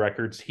season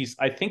records.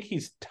 I think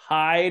he's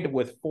tied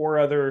with four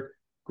other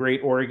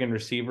great Oregon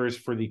receivers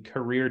for the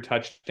career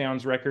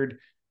touchdowns record.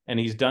 And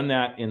he's done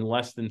that in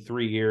less than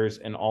 3 years.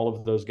 And all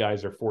of those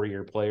guys are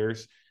 4-year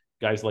players.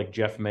 Guys like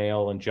Jeff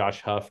Mayle and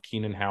Josh Huff,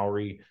 Keenan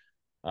Howery,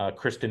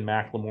 Kristen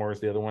McLemore is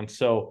the other one.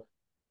 So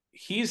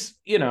he's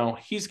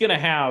going to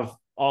have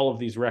all of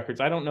these records.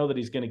 I don't know that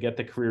he's going to get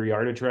the career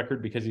yardage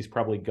record because he's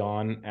probably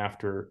gone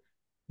after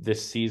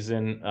this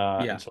season.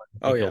 Yeah. And so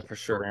I Oh think yeah, he'll for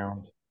stick sure.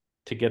 around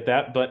to get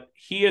that. But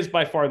he is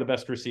by far the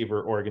best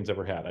receiver Oregon's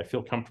ever had. I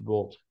feel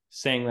comfortable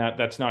saying that.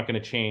 That's not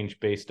going to change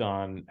based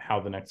on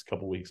how the next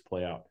couple weeks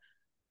play out.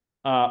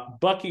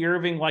 Bucky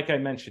Irving, like I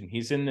mentioned,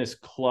 he's in this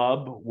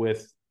club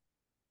with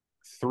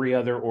three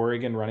other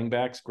Oregon running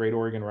backs, great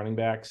Oregon running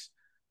backs.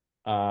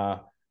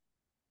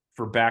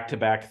 For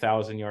back-to-back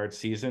 1,000-yard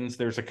seasons.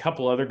 There's a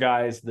couple other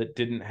guys that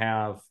didn't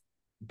have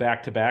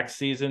back-to-back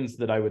seasons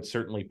that I would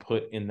certainly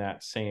put in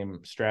that same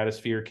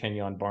stratosphere,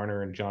 Kenyon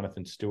Barner and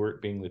Jonathan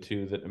Stewart being the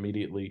two that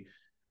immediately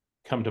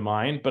come to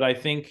mind. But I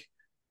think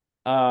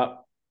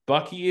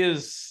Bucky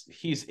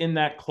he's in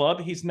that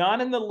club. He's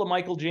not in the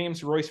LaMichael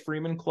James, Royce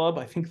Freeman club.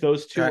 I think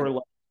those two Okay. are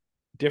like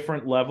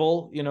different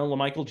level.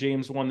 LaMichael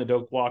James won the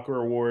Doak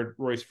Walker Award.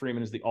 Royce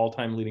Freeman is the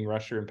all-time leading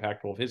rusher in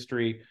Pac-12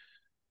 history.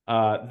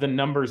 The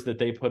numbers that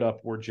they put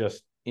up were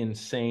just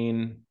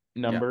insane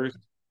Yeah. numbers.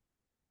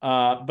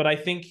 But I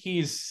think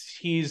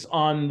he's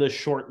on the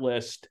short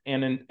list,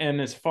 and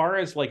as far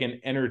as like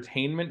an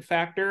entertainment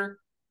factor,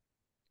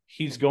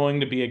 he's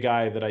going to be a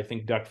guy that I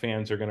think Duck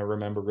fans are going to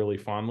remember really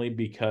fondly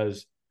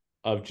because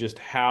of just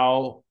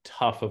how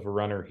tough of a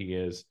runner he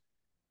is.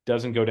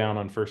 Doesn't go down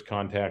on first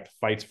contact,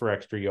 fights for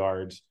extra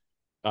yards,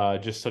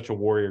 just such a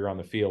warrior on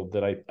the field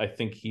that I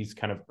think he's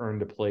kind of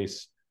earned a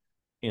place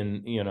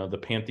in the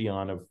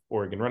pantheon of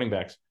Oregon running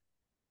backs.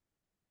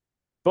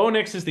 Bo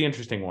Nix is the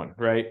interesting one,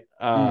 right?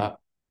 Mm.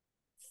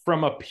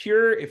 From a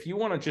pure, if you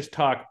want to just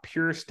talk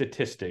pure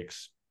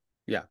statistics,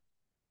 Yeah.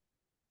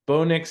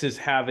 Bo Nix is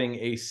having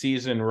a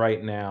season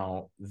right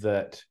now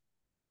that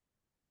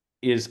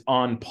is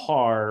on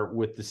par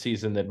with the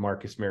season that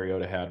Marcus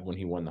Mariota had when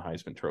he won the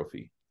Heisman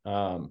Trophy.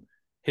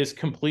 His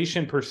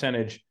completion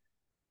percentage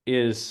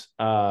is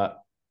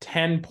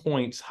 10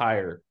 points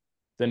higher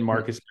than Mm.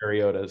 Marcus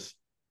Mariota's.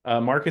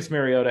 Marcus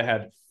Mariota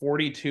had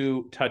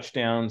 42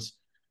 touchdowns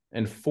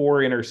and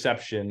 4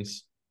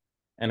 interceptions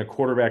and a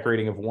quarterback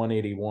rating of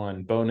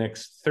 181. Bo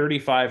Nix,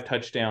 35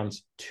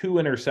 touchdowns, 2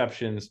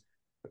 interceptions,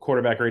 a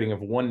quarterback rating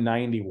of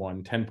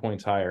 191, 10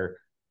 points higher.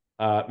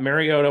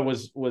 Mariota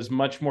was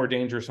much more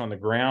dangerous on the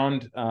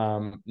ground.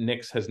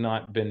 Nix has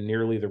not been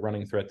nearly the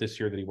running threat this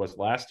year that he was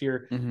last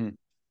year.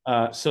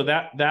 Mm-hmm. So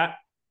that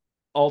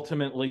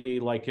ultimately,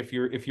 like if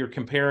you're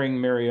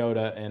comparing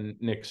Mariota and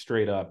Nick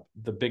straight up,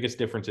 the biggest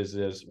differences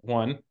is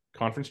one,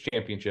 conference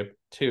championship,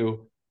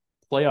 two,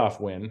 playoff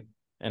win,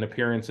 an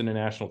appearance in a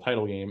national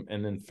title game,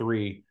 and then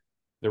three,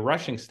 the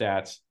rushing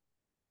stats.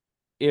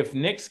 If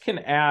Knicks can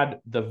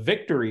add the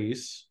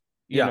victories,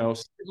 Yeah.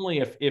 certainly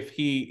if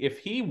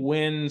he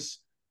wins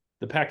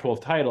the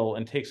Pac-12 title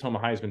and takes home a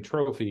Heisman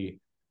Trophy,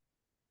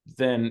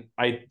 then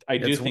I do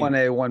It's think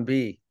 1A,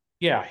 1B.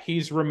 yeah,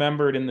 he's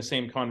remembered in the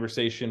same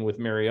conversation with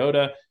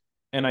Mariota.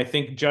 And I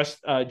think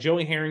just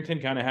Joey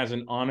Harrington kind of has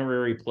an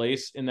honorary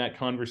place in that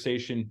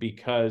conversation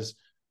because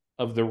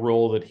of the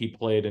role that he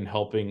played in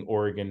helping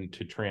Oregon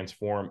to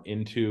transform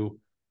into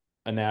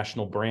a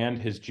national brand.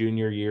 His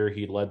junior year,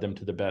 he led them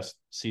to the best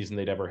season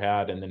they'd ever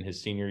had. And then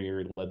his senior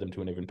year, he led them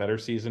to an even better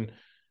season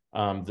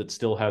that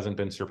still hasn't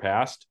been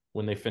surpassed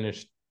when they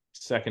finished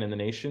second in the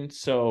nation.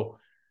 So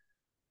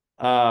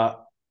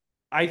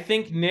I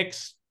think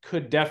Nick's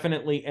could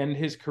definitely end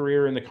his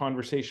career in the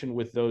conversation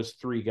with those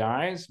three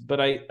guys.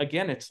 But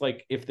it's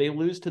like if they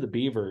lose to the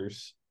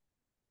Beavers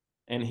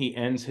and he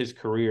ends his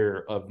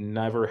career of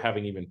never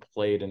having even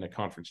played in a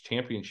conference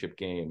championship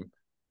game,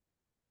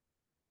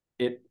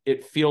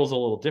 it feels a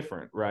little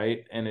different,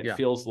 right? And it Yeah.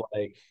 feels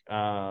like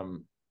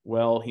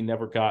well, he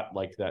never got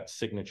like that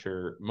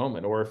signature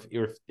moment. Or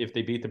if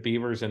they beat the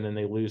Beavers and then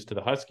they lose to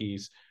the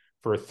Huskies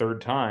for a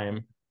third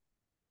time,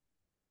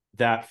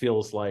 that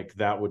feels like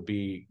that would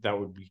be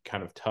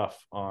kind of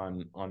tough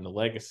on the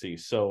legacy.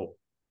 So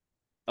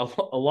a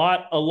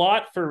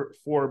lot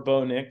for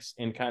Bo Nix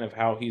and kind of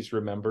how he's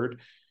remembered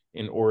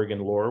in Oregon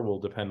lore will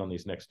depend on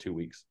these next 2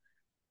 weeks.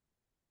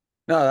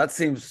 No, that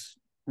seems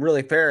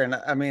really fair. And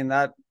I mean,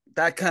 that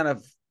kind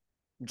of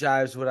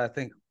jives what I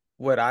think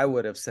what I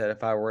would have said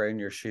if I were in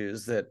your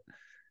shoes, that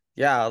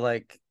yeah,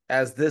 like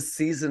as this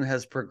season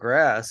has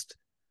progressed,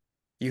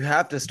 you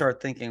have to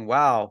start thinking,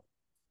 wow,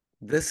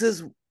 this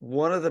is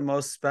one of the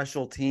most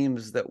special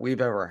teams that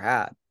we've ever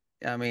had.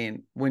 I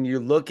mean, when you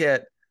look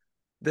at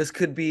this,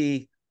 could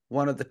be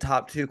one of the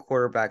top two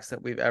quarterbacks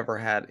that we've ever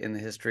had in the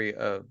history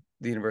of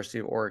the University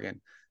of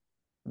Oregon.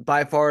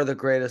 By far the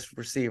greatest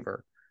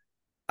receiver,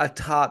 a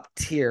top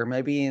tier,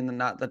 maybe in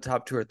not the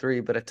top two or three,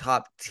 but a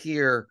top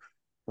tier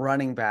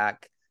running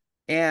back.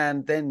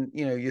 And then,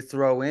 you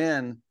throw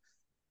in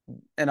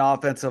an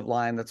offensive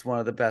line that's one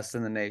of the best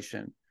in the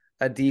nation,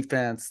 a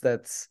defense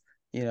that's,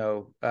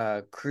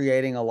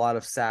 creating a lot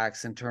of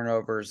sacks and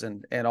turnovers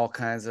and all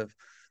kinds of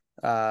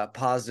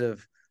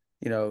positive,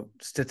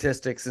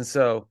 statistics. And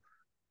so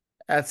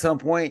at some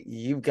point,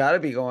 you've got to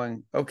be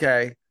going,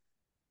 okay,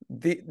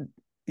 the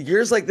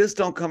years like this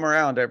don't come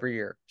around every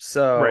year.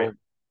 Right.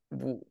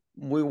 So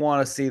we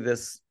want to see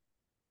this,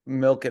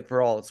 milk it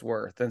for all it's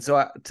worth. And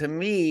so to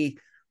me,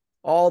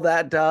 all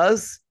that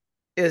does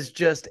is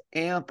just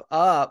amp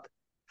up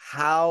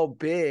how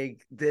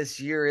big this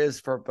year is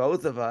for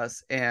both of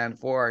us and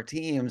for our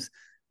teams.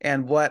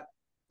 And what,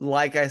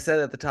 like I said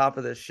at the top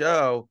of the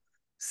show,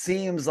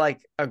 seems like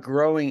a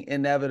growing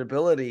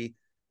inevitability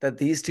that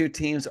these two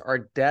teams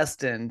are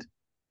destined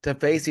to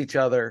face each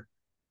other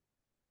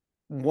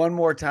one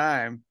more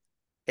time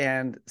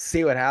and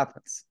see what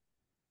happens.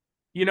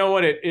 You know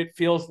what it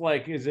feels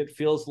like is it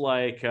feels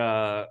like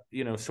so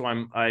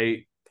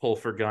I pull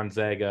for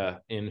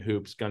Gonzaga in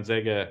hoops.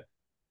 Gonzaga,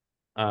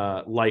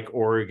 like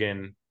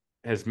Oregon,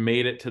 has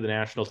made it to the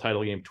national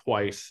title game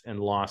twice and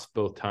lost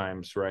both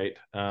times, right?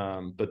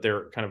 But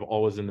they're kind of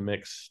always in the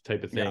mix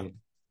type of Yeah. thing.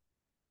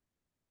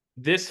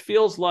 This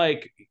feels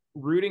like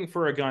rooting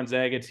for a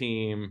Gonzaga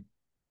team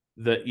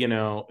that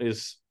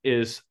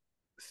is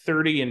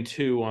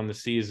 30-2 on the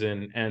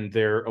season, and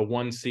they're a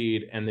 1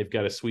 seed, and they've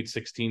got a Sweet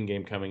 16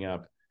 game coming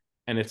up.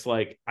 And it's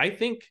like, I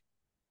think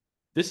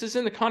this is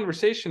in the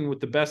conversation with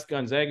the best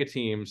Gonzaga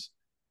teams,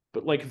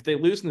 but like if they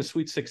lose in the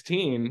Sweet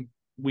 16,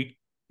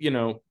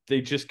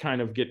 they just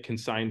kind of get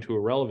consigned to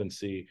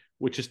irrelevancy,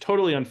 which is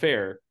totally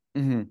unfair.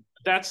 Mm-hmm.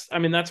 That's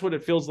what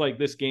it feels like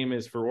this game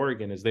is for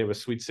Oregon. Is they have a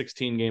Sweet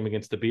 16 game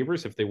against the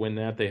Beavers. If they win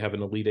that, they have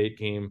an Elite Eight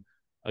game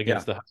Yeah.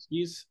 against the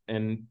Huskies,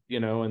 and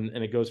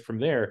it goes from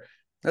there.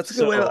 That's a good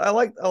So way to, I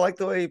like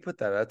the way you put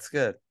that. That's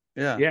good.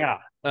 Yeah. yeah,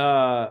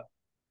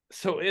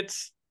 so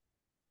it's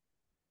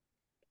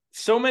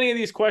so many of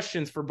these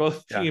questions for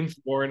both Yeah. teams,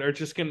 Warren, are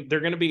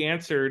they're gonna be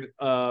answered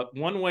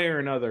one way or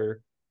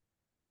another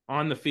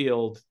on the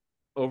field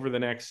over the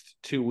next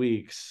 2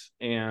 weeks.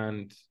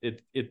 And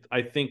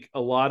I think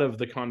a lot of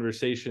the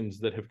conversations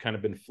that have kind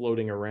of been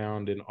floating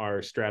around in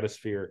our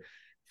stratosphere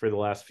for the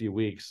last few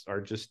weeks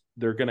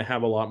they're going to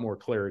have a lot more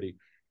clarity.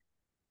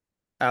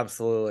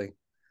 Absolutely.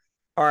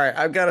 All right,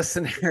 I've got a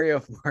scenario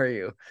for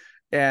you,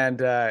 and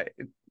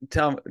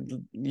tell me,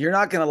 you're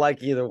not going to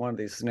like either one of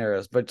these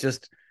scenarios, but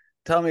just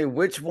tell me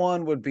which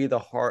one would be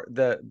the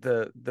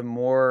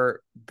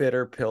more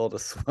bitter pill to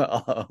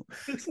swallow.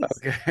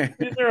 Okay.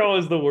 These are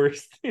always the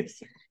worst.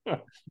 All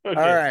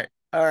Okay, right.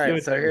 All give right.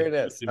 it So to here me. it Give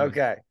it is. to me.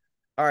 Okay.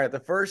 All right.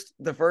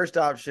 The first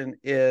option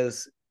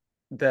is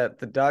that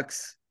the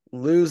Ducks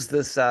lose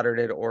this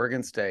Saturday to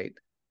Oregon State,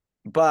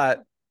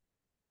 but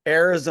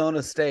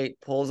Arizona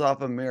State pulls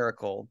off a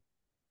miracle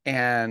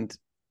and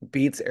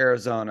beats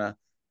Arizona,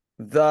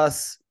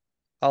 thus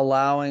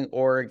allowing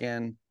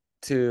Oregon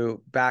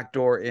to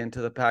backdoor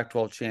into the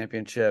Pac-12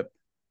 championship.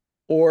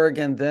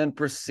 Oregon then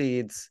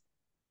proceeds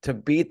to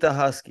beat the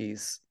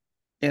Huskies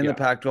in the Yeah,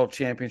 Pac-12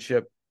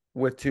 championship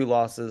with two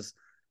losses.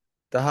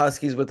 The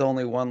Huskies with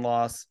only one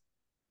loss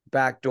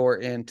backdoor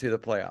into the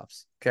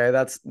playoffs. Okay,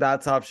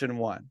 that's option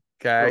one.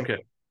 Okay,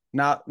 okay.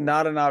 not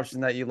an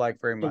option that you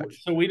like very So,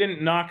 much. so we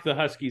didn't knock the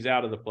Huskies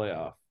out of the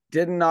playoff.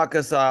 Didn't knock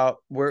us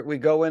out. We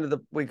go into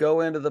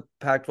the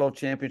Pac-12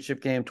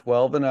 championship game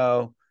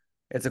 12-0.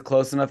 It's a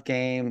close enough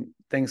game.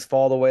 Things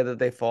fall the way that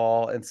they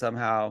fall, and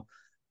somehow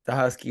the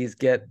Huskies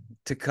get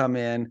to come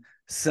in,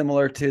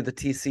 similar to the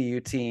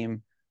TCU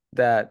team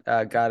that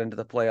got into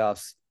the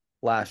playoffs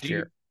last Do you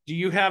year. do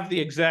you have the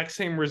exact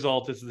same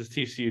result as the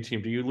TCU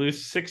team? Do you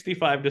lose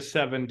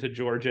 65-7 to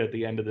Georgia at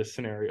the end of this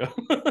scenario?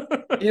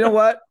 You know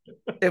what?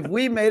 If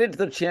we made it to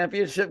the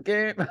championship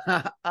game,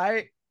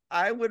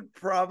 I would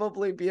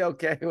probably be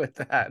okay with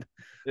that.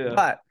 Yeah.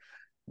 But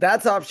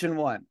that's option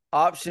one.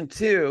 Option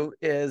two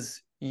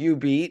is you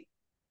beat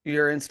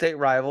your in-state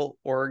rival,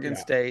 Oregon Yeah.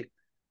 State,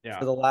 for Yeah.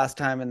 the last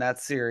time in that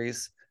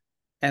series,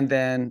 and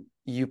then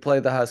you play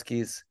the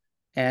Huskies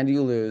and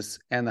you lose,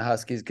 and the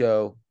Huskies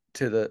go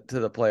to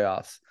the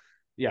playoffs.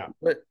 Yeah.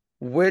 But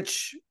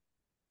which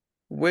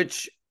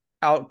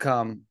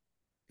outcome,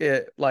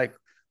 it like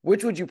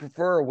which would you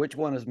prefer, or which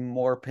one is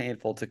more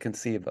painful to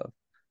conceive of?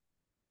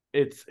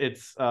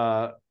 It's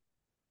a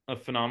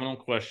phenomenal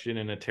question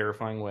in a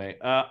terrifying way.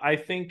 I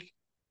think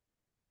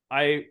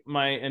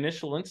my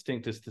initial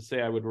instinct is to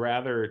say I would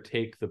rather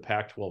take the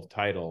Pac-12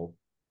 title,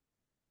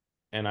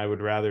 and I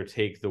would rather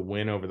take the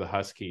win over the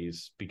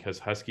Huskies, because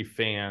Husky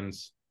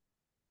fans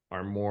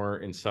are more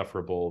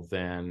insufferable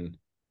than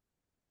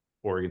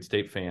Oregon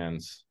State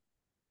fans.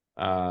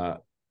 Uh,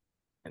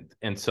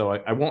 and so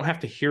I won't have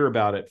to hear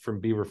about it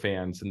from Beaver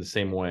fans in the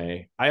same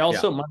way. Yeah.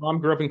 My mom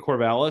grew up in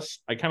Corvallis.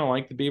 I kind of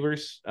like the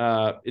Beavers.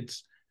 I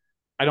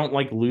don't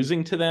like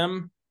losing to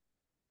them,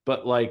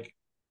 but like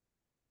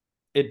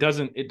it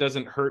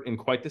doesn't hurt in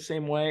quite the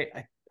same way.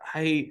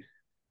 I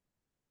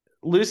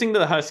losing to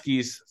the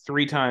Huskies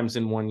 3 times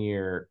in 1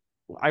 year.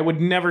 I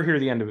would never hear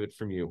the end of it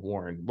from you,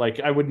 Warren.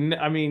 Like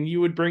I mean, you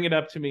would bring it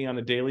up to me on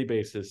a daily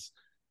basis.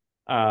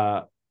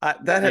 Uh,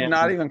 That had and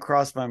not even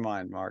crossed my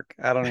mind, Mark.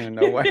 I don't even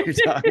know what you're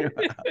talking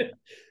about.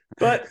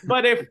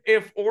 but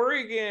if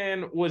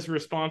Oregon was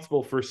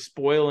responsible for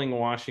spoiling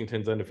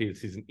Washington's undefeated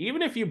season,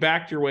 even if you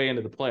backed your way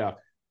into the playoff,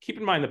 keep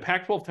in mind the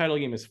Pac-12 title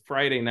game is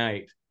Friday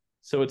night,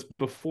 so it's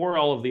before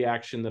all of the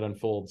action that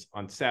unfolds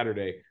on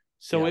Saturday.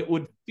 So Yeah. it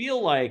would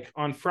feel like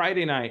on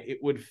Friday night, it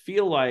would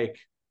feel like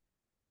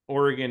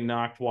Oregon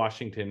knocked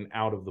Washington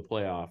out of the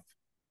playoff.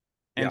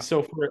 And Yeah.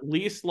 so for at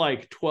least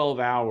like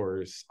 12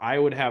 hours, I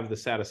would have the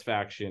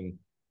satisfaction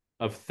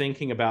of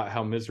thinking about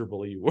how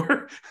miserable you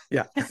were.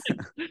 Yeah.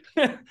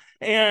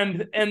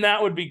 And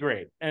that would be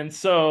great. And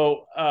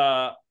so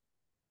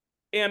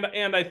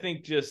and I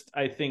think to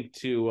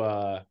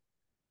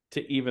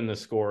even the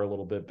score a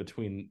little bit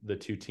between the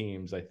two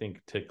teams, I think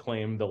to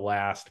claim the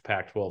last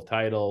Pac-12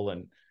 title,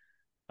 and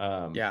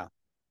Yeah.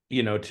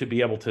 to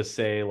be able to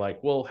say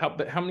like, well,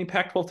 how many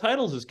Pac-12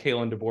 titles has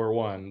Kalen DeBoer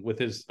won with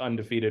his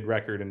undefeated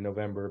record in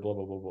November, blah,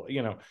 blah, blah,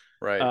 blah,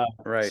 Right.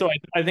 Right. So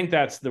I think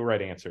that's the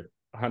right answer,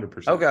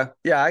 100%. Okay.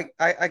 Yeah,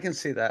 I can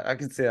see that. I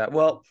can see that.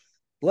 Well,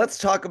 let's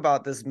talk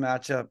about this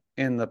matchup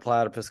in the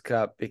Platypus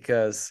Cup,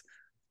 because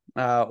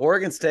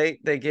Oregon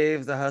State, they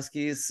gave the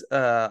Huskies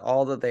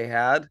all that they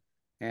had,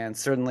 and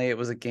certainly it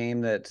was a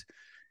game that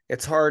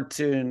it's hard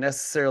to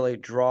necessarily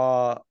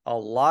draw a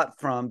lot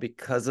from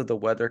because of the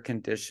weather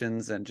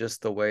conditions and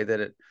just the way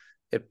that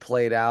it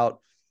played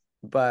out.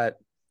 But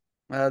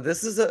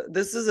this is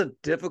a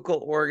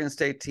difficult Oregon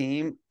State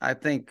team. I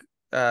think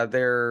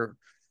they're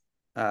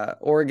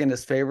Oregon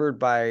is favored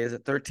by, is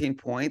it 13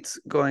 points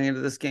going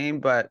into this game?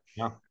 But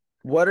Yeah.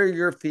 what are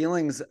your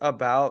feelings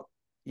about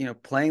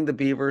playing the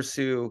Beavers,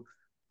 who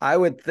I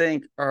would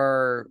think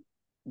are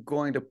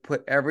going to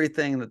put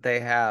everything that they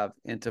have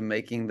into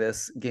making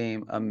this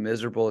game a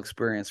miserable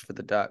experience for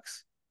the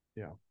Ducks?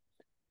 Yeah.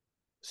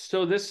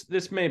 So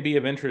this may be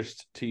of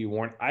interest to you,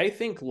 Warren. I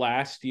think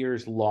last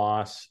year's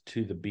loss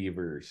to the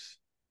Beavers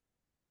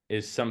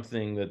is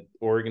something that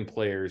Oregon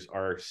players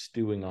are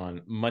stewing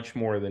on much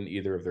more than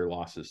either of their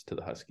losses to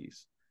the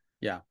Huskies.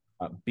 Yeah.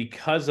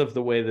 Because of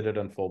the way that it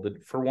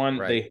unfolded. For one,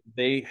 Right.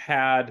 they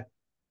had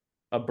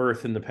a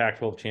berth in the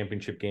Pac-12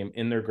 championship game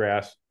in their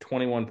grasp,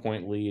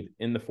 21-point lead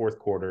in the fourth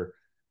quarter,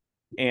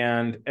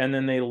 and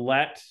then they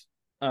let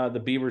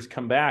the Beavers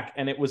come back,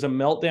 and it was a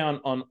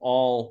meltdown on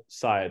all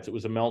sides. It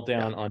was a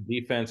meltdown on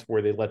defense,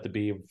 where they let the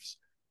Beavs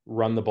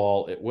run the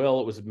ball at will.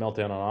 It was a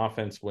meltdown on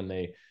offense when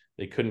they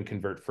couldn't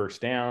convert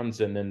first downs,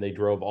 and then they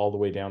drove all the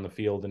way down the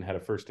field and had a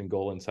first and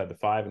goal inside the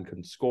 5 and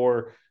couldn't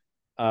score.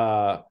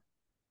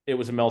 It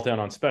was a meltdown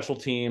on special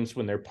teams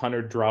when their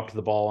punter dropped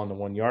the ball on the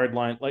 1 yard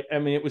line. Like, I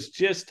mean, it was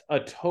just a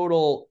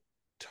total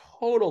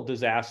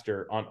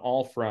disaster on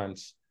all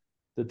fronts,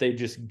 that they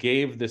just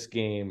gave this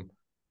game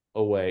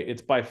away.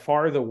 It's by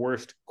far the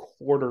worst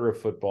quarter of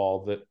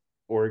football that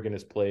Oregon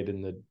has played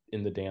in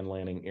the Dan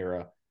Lanning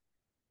era.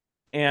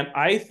 And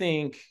I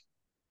think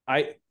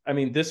I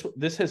mean,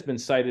 this has been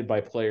cited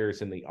by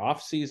players in the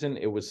offseason.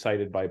 It was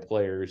cited by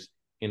players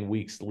in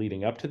weeks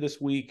leading up to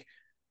this week,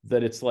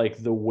 that it's like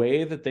the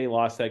way that they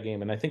lost that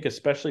game. And I think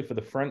especially for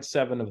the front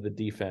 7 of the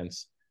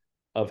defense,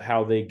 of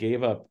how they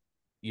gave up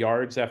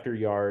yards after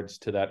yards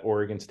to that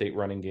Oregon State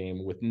running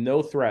game with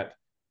no threat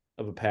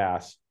of a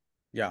pass.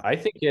 Yeah. I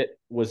think it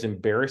was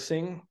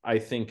embarrassing. I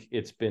think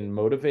it's been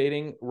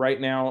motivating right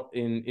now.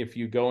 If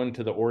you go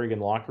into the Oregon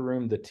locker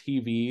room, the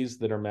TVs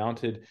that are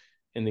mounted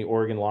in the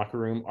Oregon locker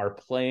room are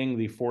playing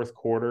the fourth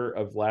quarter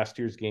of last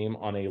year's game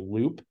on a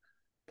loop.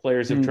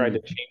 Players have tried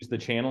to change the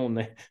channel,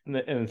 and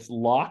it's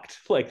locked.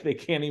 Like, they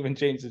can't even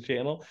change the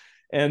channel.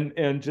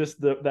 And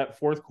just that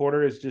fourth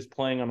quarter is just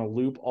playing on a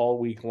loop all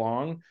week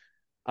long.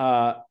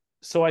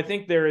 So I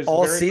think there is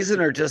all season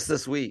or just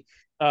this week?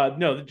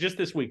 No, just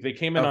this week. They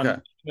came in Okay.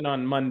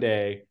 on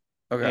Monday,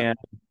 Okay.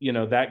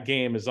 and that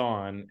game is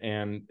on,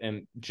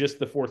 and just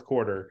the fourth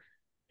quarter,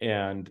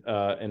 and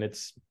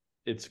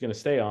it's going to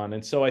stay on.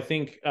 And so I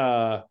think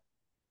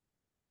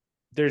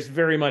there's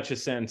very much a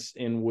sense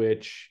in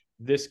which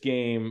this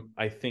game,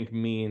 I think,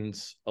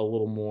 means a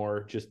little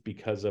more, just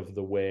because of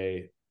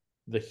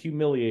the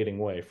humiliating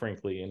way,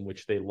 frankly, in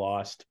which they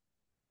lost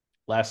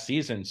last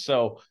season.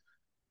 So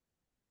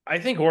I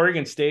think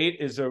Oregon State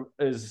is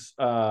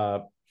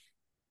a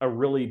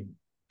really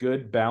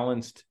good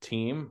balanced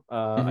team. I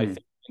Mm-hmm.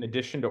 think in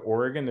addition to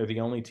Oregon, they're the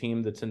only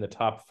team that's in the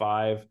top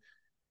five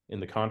in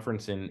the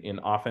conference in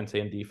offense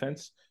and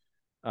defense.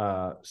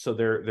 So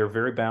they're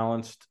very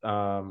balanced.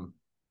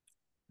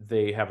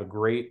 They have a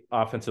great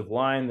offensive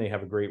line. They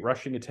have a great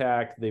rushing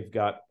attack. They've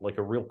got like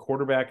a real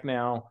quarterback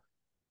now,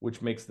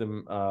 which makes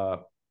them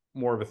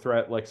more of a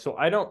threat. Like so,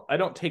 I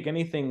don't take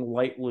anything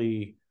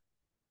lightly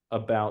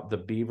about the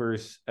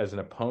Beavers as an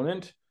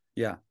opponent,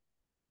 Yeah.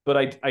 but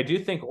I do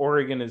think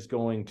Oregon is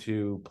going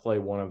to play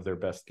one of their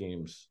best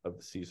games of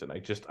the season. I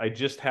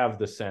just have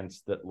the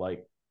sense that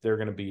like they're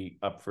going to be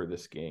up for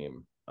this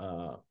game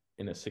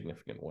in a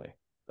significant way,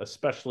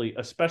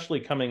 especially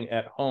coming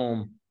at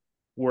home,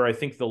 where I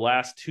think the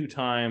last two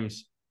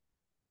times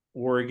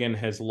Oregon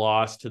has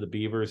lost to the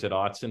Beavers at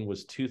Autzen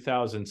was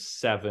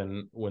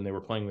 2007 when they were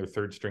playing their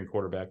third string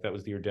quarterback. That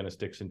was the year Dennis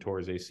Dixon tore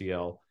his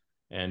ACL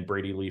and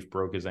Brady Leaf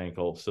broke his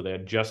ankle. So they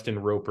had Justin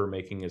Roper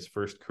making his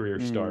first career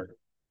Mm. start,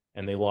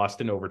 and they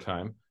lost in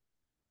overtime.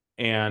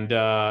 And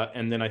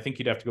then I think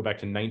you'd have to go back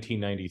to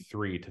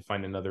 1993 to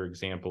find another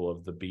example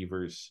of the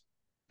Beavers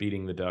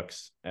beating the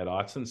Ducks at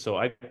Autzen. So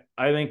I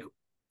think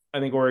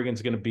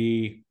Oregon's going to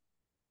be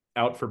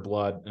out for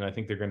blood, and I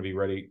think they're going to be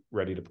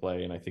ready to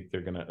play, and I think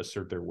they're going to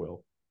assert their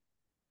will.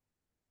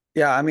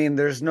 Yeah, I mean,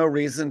 there's no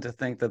reason to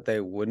think that they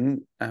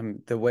wouldn't.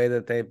 The way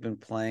that they've been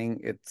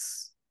playing,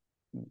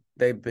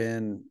 they've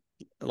been,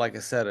 like I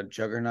said, a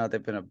juggernaut.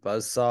 They've been a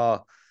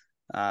buzzsaw.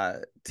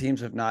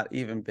 Teams have not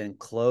even been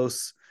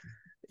close.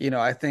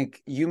 I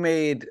think you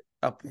made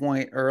a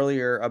point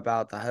earlier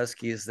about the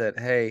Huskies that,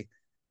 hey,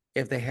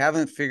 if they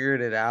haven't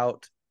figured it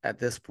out at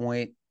this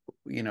point,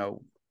 you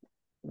know,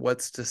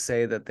 what's to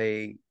say that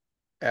they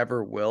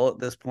ever will at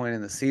this point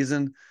in the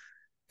season?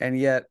 And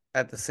yet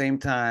at the same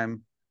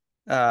time,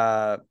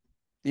 uh,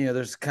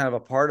 there's kind of a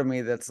part of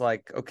me that's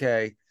like,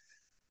 okay,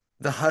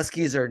 the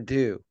Huskies are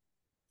due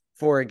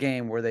for a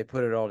game where they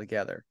put it all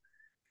together.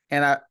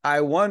 And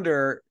I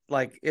wonder,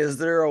 like, is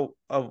there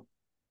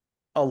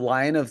a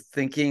line of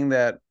thinking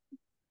that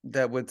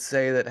would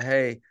say that,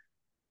 hey,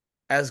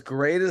 as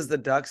great as the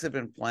Ducks have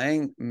been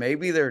playing,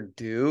 maybe they're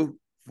due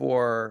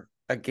for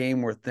a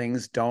game where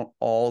things don't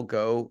all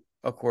go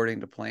according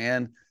to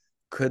plan.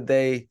 Could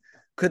they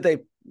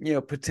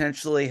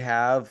potentially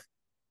have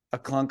a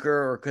clunker,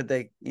 or could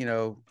they,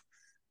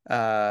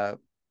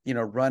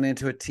 run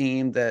into a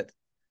team that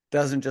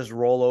doesn't just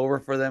roll over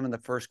for them in the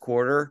first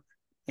quarter,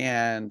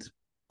 and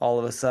all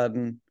of a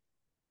sudden,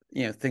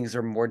 things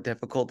are more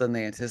difficult than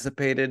they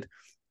anticipated?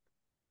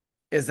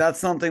 Is that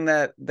something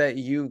that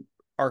you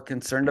are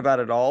concerned about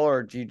at all,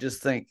 or do you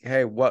just think,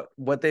 hey, what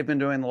they've been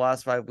doing the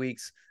last 5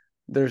 weeks,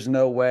 there's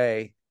no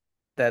way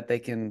that they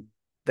can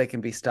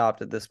be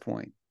stopped at this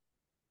point?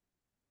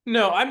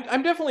 No,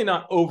 I'm definitely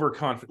not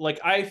overconfident. Like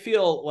I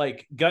feel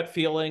like gut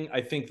feeling,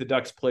 I think the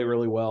Ducks play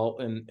really well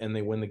and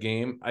they win the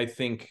game. I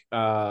think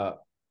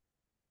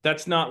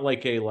that's not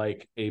like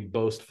a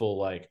boastful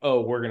like,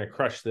 oh, we're gonna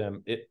crush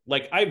them. It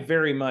like I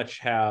very much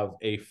have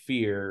a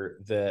fear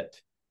that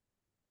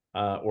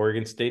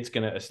Oregon State's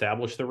going to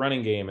establish the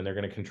running game and they're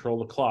going to control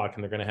the clock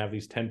and they're going to have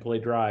these 10 play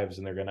drives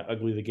and they're going to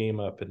ugly the game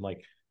up. And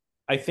like,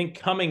 I think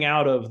coming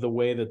out of the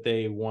way that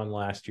they won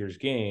last year's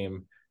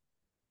game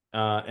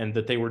and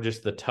that they were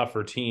just the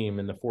tougher team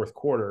in the fourth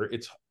quarter,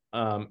 it's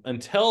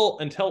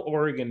until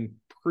Oregon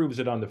proves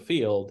it on the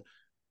field,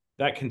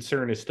 that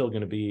concern is still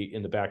going to be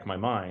in the back of my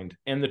mind.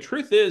 And the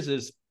truth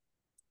is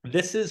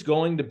this is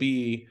going to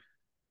be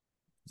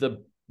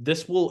the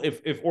this will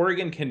if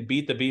Oregon can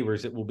beat the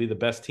Beavers, it will be the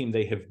best team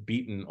they have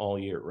beaten all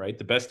year, right?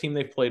 The best team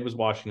they've played was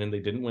Washington. They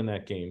didn't win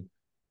that game.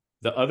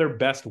 The other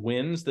best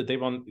wins that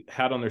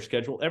had on their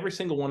schedule, every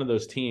single one of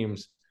those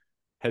teams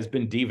has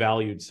been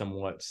devalued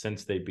somewhat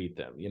since they beat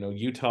them.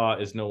 Utah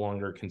is no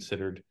longer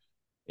considered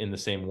in the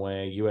same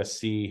way.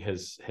 USC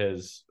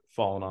has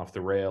fallen off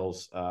the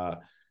rails.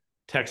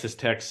 Texas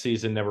Tech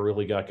season never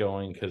really got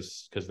going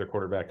because their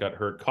quarterback got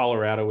hurt.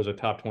 Colorado was a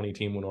top 20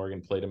 team when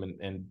Oregon played them,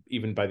 and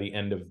even by the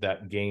end of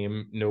that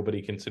game,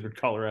 nobody considered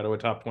Colorado a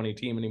top 20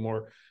 team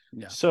anymore.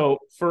 Yeah. So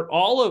for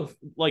all of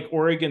like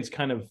Oregon's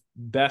kind of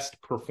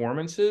best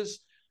performances,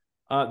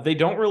 they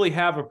don't really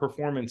have a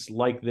performance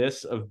like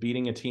this of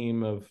beating a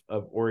team of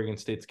Oregon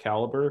State's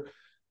caliber.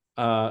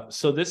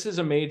 So this is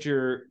a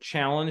major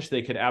challenge.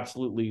 They could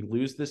absolutely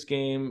lose this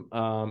game.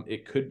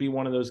 It could be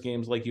one of those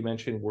games, like you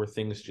mentioned, where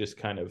things just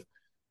kind of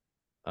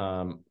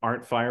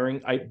aren't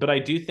firing. But I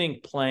do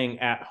think playing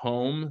at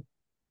home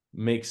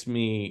makes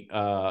me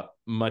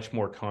much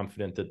more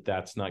confident that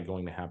that's not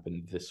going to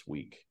happen this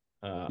week.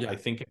 I Yeah.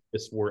 think if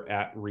this were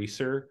at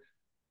Reser,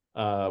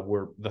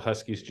 where the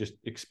Huskies just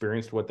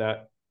experienced what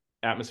that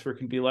atmosphere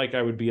can be like,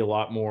 I would be a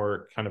lot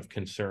more kind of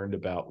concerned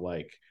about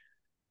like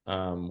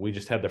we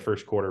just had the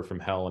first quarter from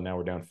hell and now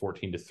we're down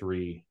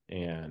 14-3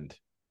 and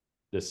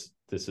this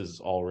is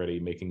already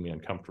making me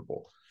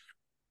uncomfortable.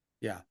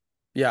 Yeah.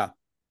 Yeah.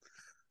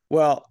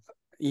 Well,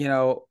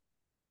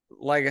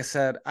 like I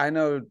said, I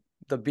know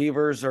the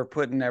Beavers are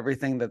putting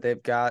everything that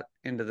they've got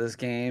into this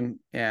game,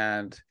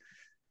 and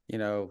you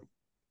know,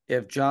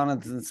 if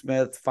Jonathan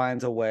Smith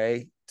finds a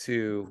way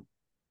to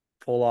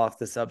pull off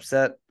this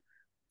upset,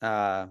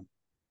 uh,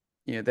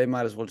 they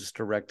might as well just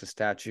erect a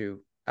statue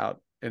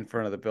out in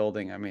front of the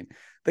building. I mean,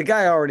 the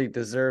guy already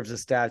deserves a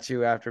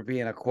statue after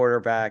being a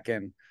quarterback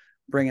and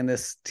bringing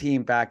this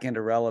team back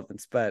into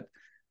relevance, but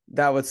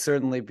that would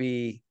certainly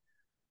be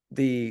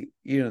the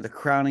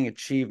crowning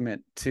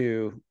achievement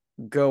to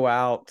go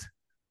out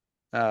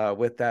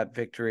with that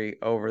victory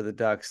over the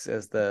Ducks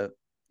as the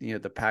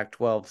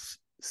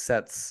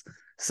Pac-12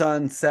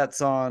 sun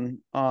sets on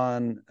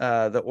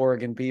the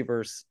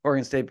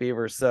Oregon State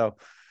Beavers. So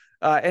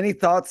any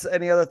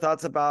other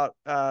thoughts about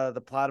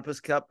the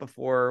Platypus Cup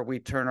before we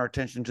turn our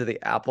attention to the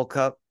Apple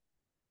Cup?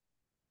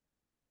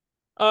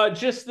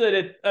 Just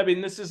that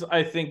this is,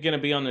 I think, going to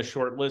be on the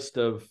short list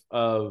of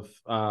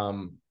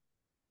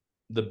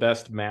the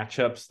best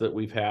matchups that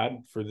we've had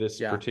for this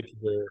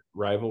particular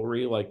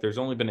rivalry. Like, there's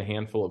only been a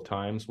handful of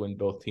times when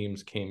both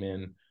teams came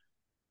in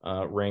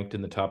ranked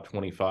in the top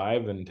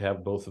 25, and to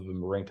have both of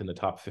them ranked in the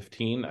top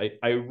 15.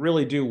 I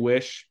really do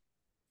wish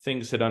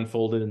things had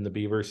unfolded in the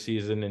Beavers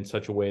season in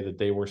such a way that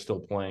they were still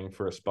playing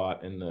for a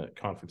spot in the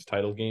conference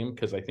title game,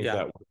 because I think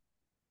that would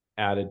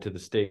added to the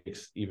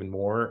stakes even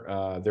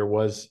more. There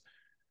was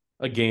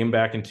a game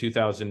back in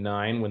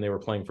 2009 when they were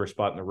playing for a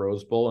spot in the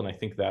Rose Bowl, and I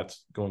think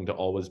that's going to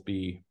always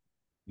be,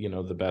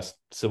 the best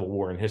Civil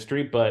War in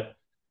history. But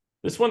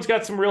this one's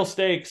got some real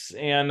stakes,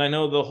 and I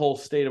know the whole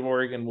state of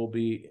Oregon will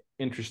be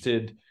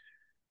interested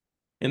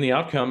in the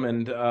outcome,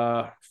 and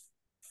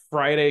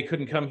Friday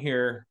couldn't come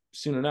here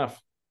soon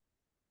enough.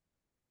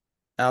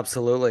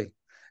 Absolutely.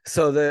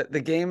 So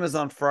the game is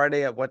on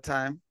Friday at what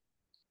time?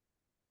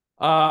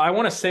 I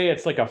want to say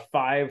it's like a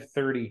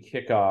 5:30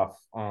 kickoff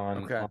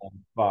on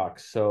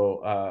Fox.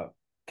 So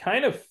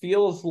kind of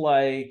feels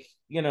like,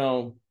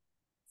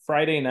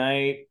 Friday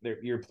night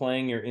you're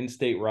playing your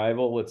in-state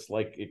rival. It's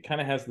like, it kind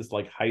of has this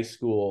like high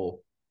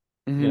school,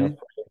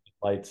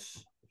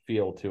 lights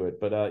feel to it.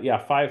 But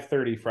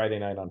 5:30 Friday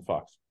night on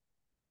Fox.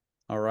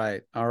 All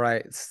right.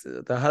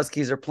 The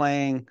Huskies are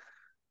playing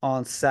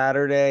on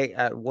Saturday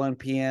at 1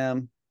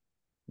 p.m.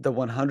 the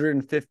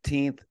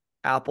 115th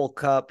Apple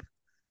Cup,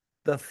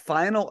 the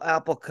final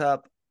Apple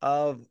Cup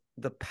of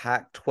the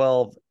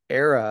Pac-12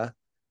 era,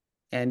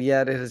 and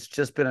yet it has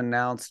just been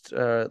announced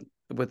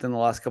within the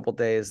last couple of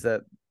days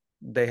that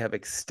they have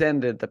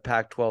extended the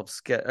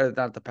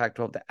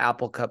the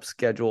Apple Cup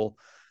schedule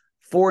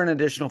for an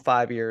additional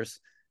 5 years.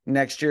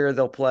 Next year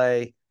they'll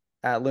play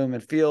at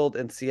Lumen Field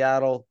in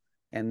Seattle,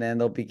 and then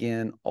they'll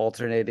begin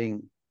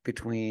alternating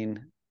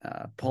between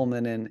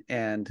Pullman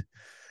and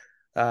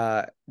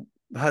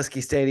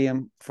Husky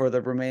Stadium for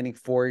the remaining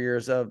 4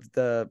 years of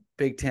the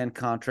Big Ten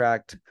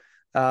contract.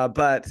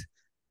 But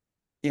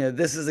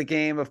this is a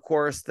game, of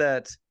course,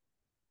 that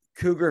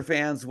Cougar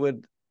fans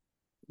would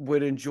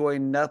enjoy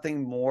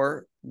nothing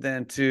more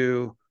than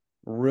to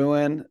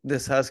ruin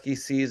this Husky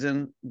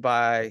season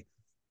by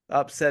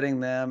upsetting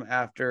them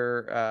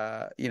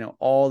after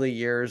all the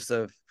years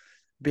of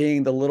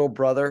being the little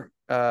brother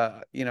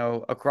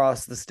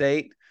across the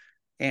state.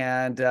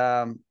 And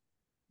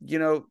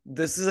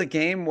this is a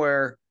game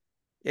where,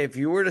 if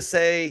you were to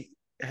say,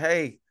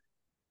 hey,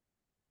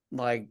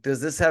 like,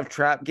 does this have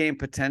trap game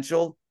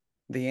potential?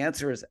 The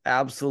answer is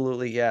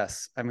absolutely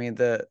yes. I mean,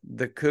 the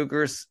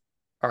Cougars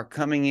are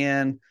coming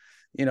in,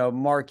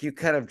 Mark, you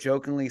kind of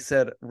jokingly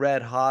said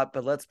red hot,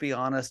 but let's be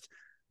honest.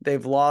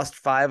 They've lost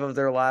 5 of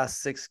their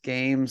last 6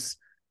 games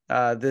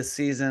this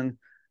season.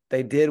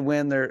 They did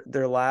win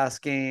their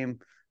last game,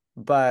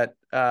 but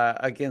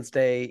against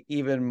a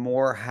even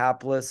more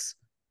hapless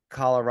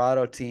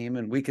Colorado team.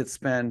 And we could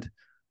spend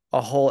a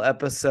whole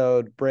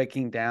episode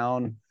breaking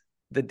down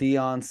the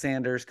Deion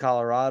Sanders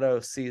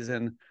Colorado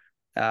season.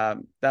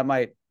 That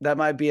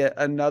might be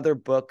another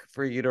book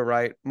for you to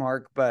write,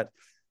 Mark. But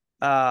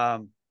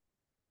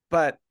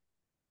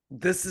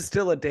this is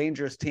still a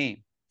dangerous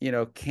team.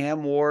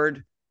 Cam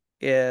Ward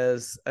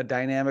is a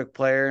dynamic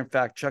player. In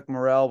fact, Chuck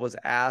Morrell was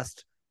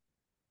asked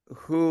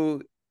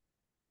who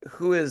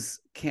is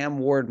Cam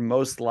Ward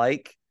most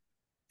like,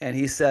 and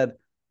he said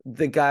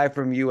the guy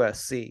from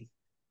USC.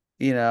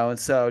 And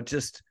so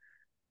just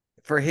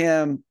for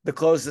him, the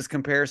closest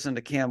comparison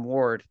to Cam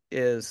Ward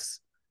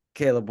is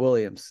Caleb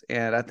Williams.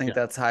 And I think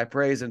that's high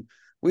praise. And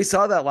we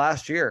saw that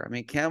last year. I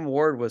mean, Cam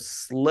Ward was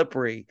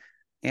slippery,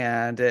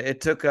 and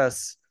it took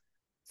us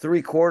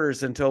 3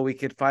 quarters until we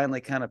could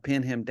finally kind of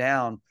pin him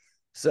down.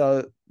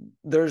 So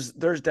there's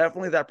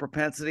definitely that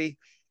propensity.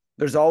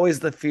 There's always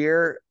the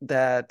fear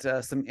that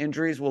some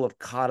injuries will have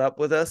caught up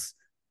with us.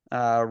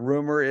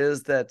 Rumor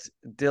is that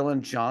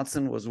Dylan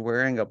Johnson was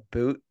wearing a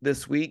boot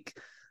this week.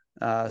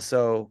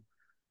 So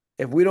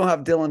if we don't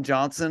have Dylan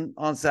Johnson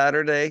on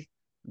Saturday,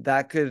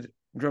 that could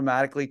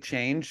dramatically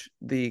change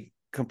the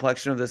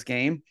complexion of this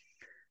game.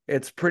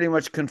 It's pretty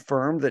much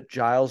confirmed that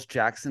Giles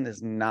Jackson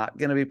is not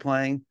going to be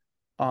playing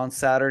on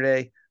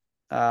Saturday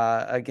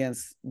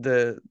against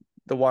the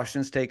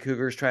Washington State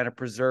Cougars, trying to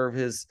preserve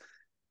his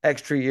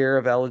extra year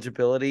of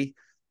eligibility.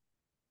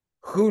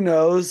 Who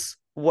knows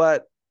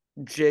what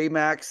J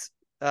Max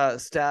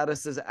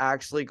status is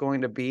actually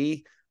going to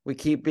be? We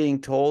keep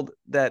being told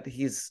that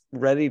he's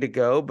ready to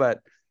go, but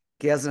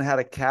he hasn't had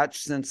a catch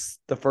since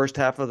the first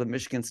half of the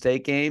Michigan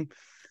State game.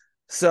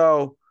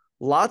 So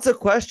lots of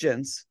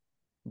questions,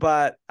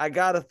 but I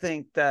got to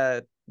think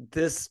that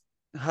this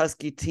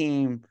Husky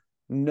team,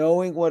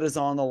 knowing what is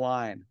on the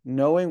line,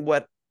 knowing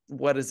what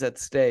is at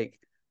stake,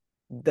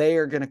 they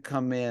are going to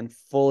come in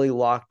fully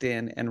locked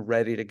in and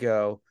ready to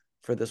go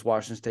for this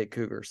Washington State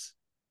Cougars.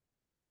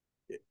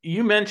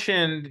 You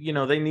mentioned,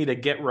 they need a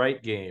get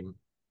right game.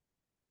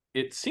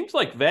 It seems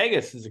like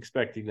Vegas is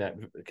expecting that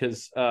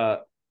because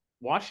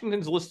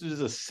Washington's listed as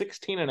a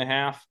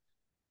 16.5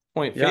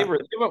 point Yeah,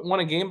 favorite. They haven't won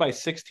a game by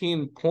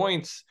 16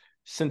 points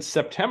since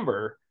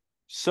September.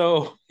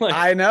 So,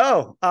 I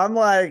know. I'm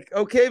like,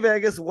 okay,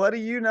 Vegas, what do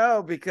you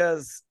know?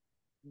 Because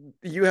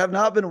you have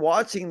not been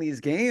watching these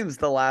games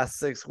the last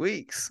 6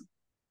 weeks.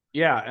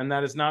 yeah, and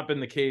that has not been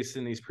the case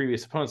in these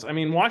previous opponents. I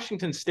mean,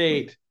 Washington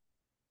State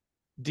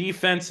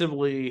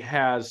defensively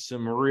has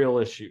some real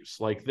issues.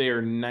 Like they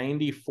are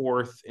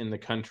 94th in the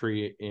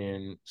country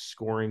in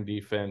scoring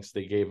defense.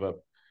 They gave up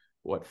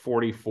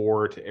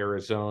 44 to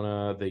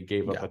Arizona. They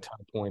gave up Yeah. a ton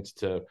of points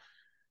to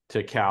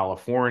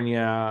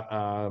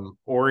California.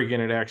 Oregon,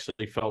 it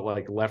actually felt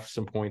like left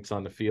some points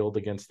on the field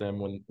against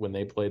them when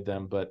they played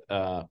them. But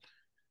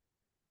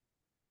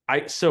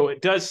so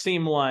it does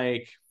seem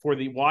like for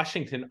the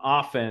Washington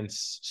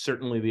offense,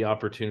 certainly the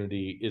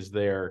opportunity is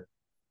there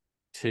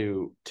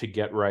to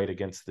get right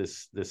against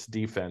this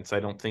defense. I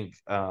don't think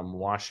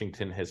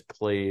Washington has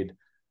played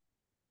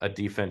a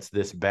defense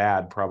this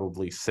bad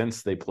probably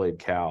since they played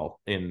Cal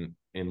in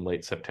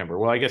late September.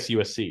 Well, I guess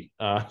USC.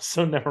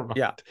 So never mind.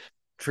 Yeah.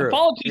 True.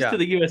 Apologies to Yeah.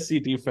 the USC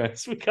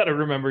defense. We got to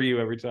remember you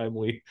every time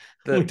we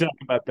The talk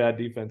about bad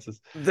defenses.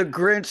 the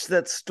Grinch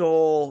that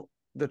stole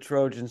the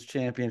Trojans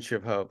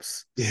championship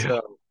hopes. Yeah.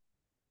 So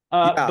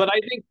yeah, But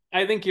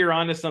I think you're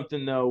onto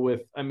something though.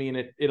 I mean,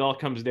 it all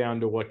comes down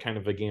to what kind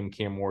of a game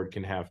Cam Ward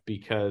can have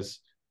because,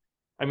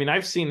 I mean,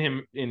 I've seen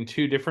him in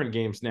two different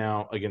games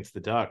now against the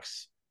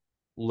Ducks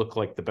look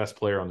like the best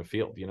player on the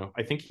field.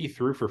 I think he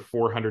threw for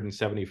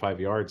 475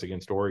 yards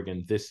against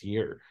Oregon this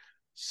year.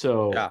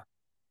 So yeah,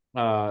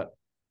 uh,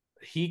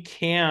 he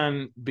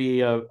can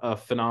be a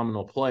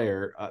phenomenal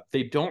player.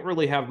 They don't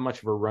really have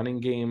much of a running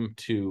game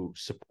to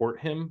support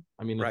him.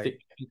 I mean, I right.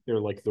 think they're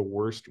like the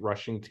worst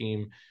rushing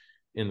team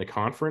in the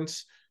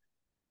conference.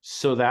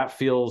 So that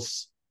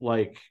feels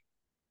like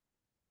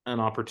an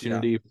Yeah.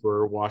 opportunity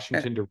for And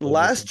Washington to really make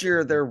last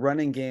year their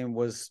running game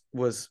was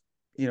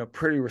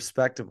pretty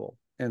respectable.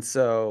 And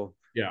so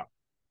yeah.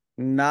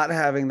 not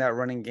having that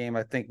running game,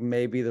 I think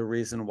may be the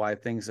reason why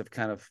things have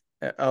kind of,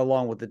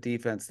 along with the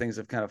defense, things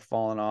have kind of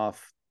fallen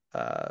off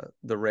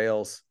the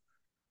rails.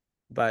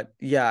 But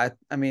yeah,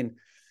 I mean,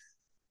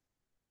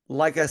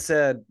 like I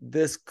said,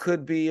 this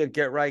could be a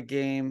get right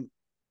game.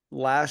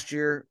 Last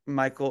year,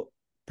 Michael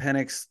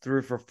Penix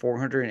threw for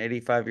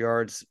 485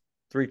 yards,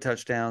 3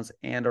 touchdowns,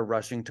 and a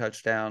rushing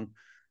touchdown.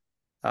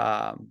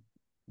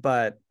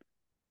 But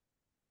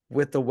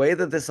with the way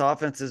that this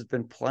offense has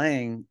been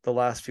playing the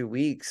last few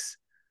weeks,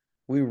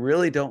 we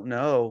really don't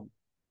know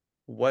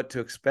what to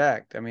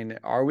expect. I mean,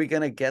 are we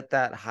going to get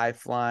that high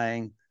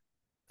flying,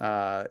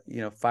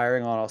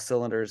 firing on all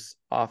cylinders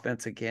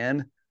offense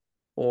again?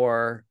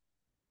 Or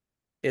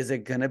is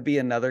it going to be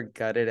another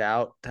gutted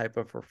out type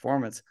of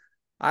performance?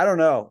 I don't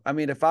know. I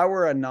mean, if I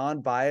were a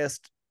non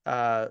biased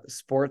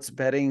sports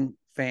betting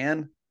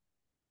fan,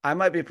 I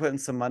might be putting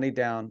some money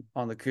down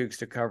on the Cougs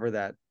to cover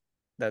that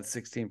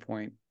 16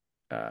 point,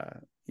 uh,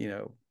 you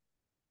know,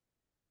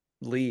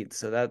 lead.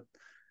 So that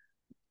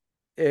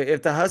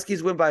if the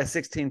Huskies win by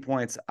 16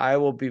 points, I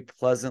will be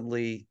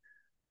pleasantly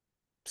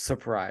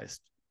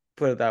surprised.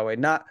 Put it that way.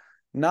 Not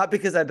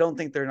because I don't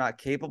think they're not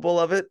capable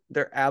of it.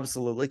 They're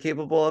absolutely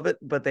capable of it,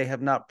 but they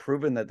have not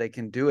proven that they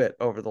can do it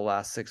over the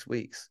last 6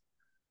 weeks.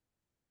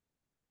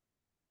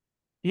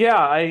 Yeah,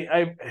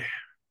 I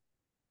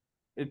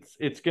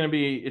it's gonna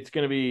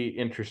be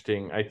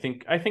interesting. I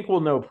think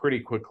we'll know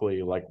pretty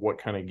quickly like what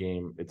kind of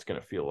game it's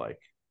gonna feel like.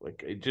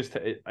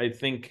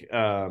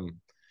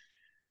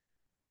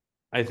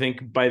 I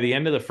think by the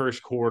end of the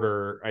first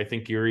quarter, I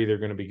think you're either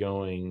gonna be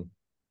going,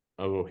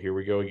 oh, here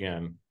we go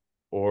again,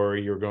 or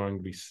you're gonna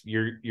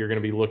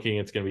be looking,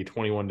 it's gonna be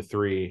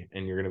 21-3,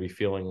 and you're gonna be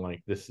feeling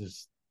like this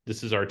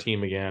is our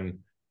team again.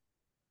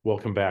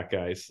 Welcome back,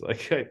 guys.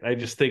 Like I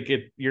just think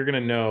you're gonna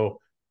know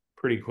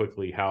pretty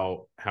quickly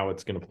how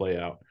it's gonna play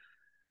out.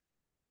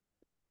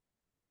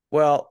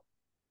 Well,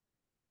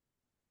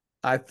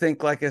 I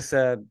think, like I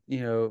said,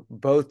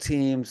 both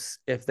teams,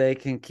 if they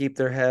can keep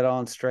their head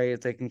on straight,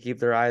 if they can keep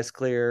their eyes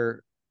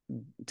clear,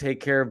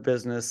 take care of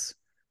business,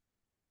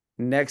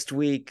 next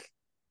week,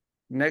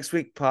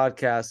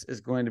 podcast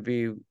is going to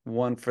be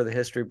one for the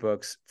history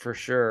books for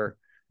sure.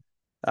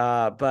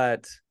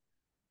 But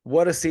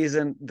what a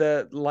season.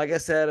 Like I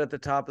said at the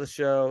top of the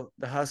show,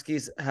 the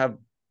Huskies have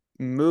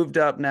moved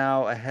up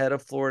now ahead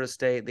of Florida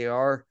State. They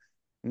are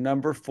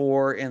number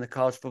 4 in the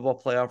college football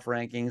playoff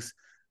rankings.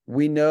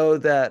 We know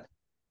that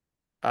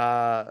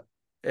Uh,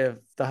 if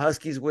the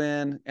Huskies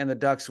win and the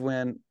Ducks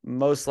win,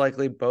 most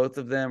likely both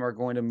of them are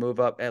going to move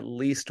up at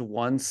least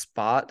one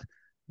spot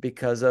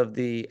because of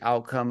the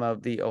outcome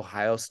of the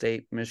Ohio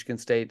State, Michigan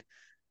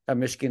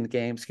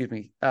game, excuse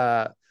me.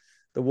 The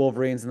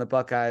Wolverines and the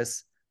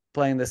Buckeyes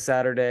playing this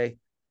Saturday.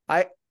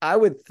 I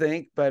would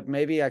think, but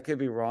maybe I could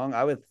be wrong.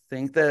 I would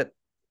think that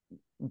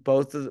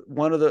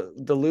one of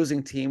the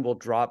losing team will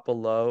drop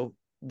below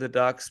the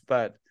Ducks,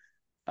 but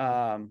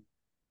um,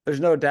 there's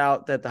no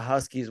doubt that the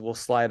Huskies will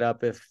slide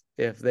up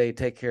if they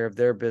take care of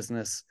their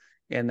business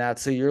in that.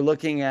 So you're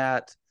looking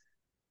at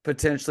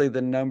potentially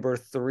the number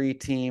 3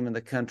 team in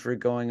the country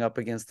going up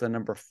against the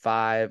number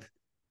 5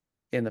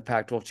 in the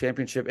Pac-12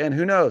 championship. And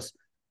who knows,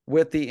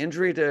 with the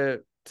injury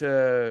to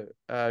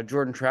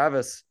Jordan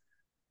Travis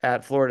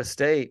at Florida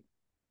State,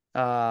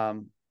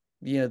 um,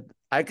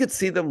 I could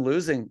see them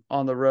losing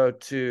on the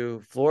road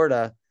to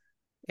Florida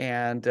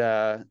and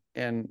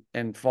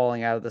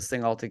falling out of this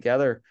thing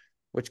altogether,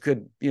 which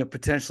could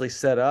potentially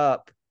set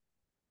up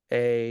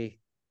a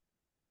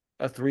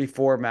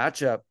 3-4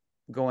 matchup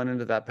going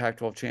into that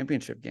Pac-12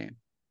 championship game.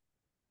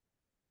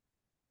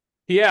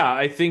 Yeah,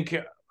 I think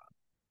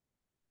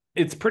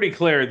it's pretty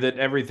clear that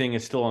everything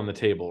is still on the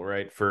table,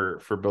 right, for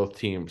both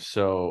teams.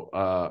 So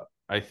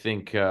I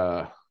think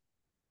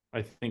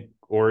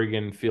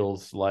Oregon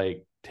feels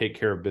like take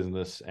care of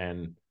business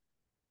and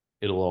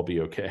it'll all be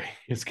okay.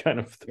 It's kind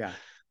of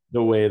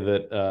the way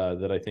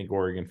that I think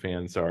Oregon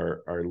fans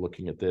are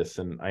looking at this.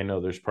 And I know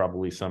there's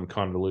probably some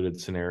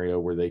convoluted scenario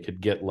where they could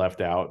get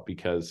left out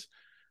because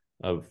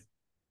of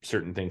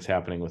certain things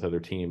happening with other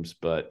teams,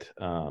 but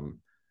all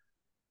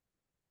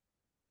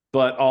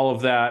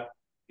of that,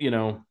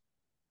 none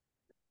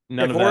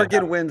if of that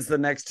Oregon wins the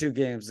next 2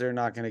 games, they're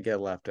not going to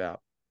get left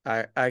out.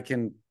 I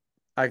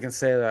can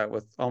say that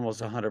with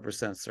almost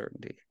 100%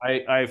 certainty.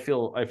 I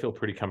feel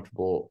pretty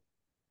comfortable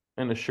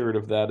and assured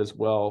of that as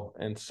well.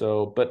 And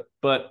so, but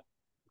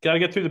got to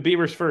get through the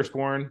Beavers first,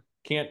 Warren.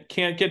 Can't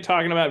get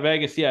talking about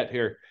Vegas yet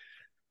here.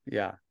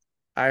 Yeah,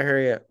 I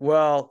hear you.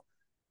 Well,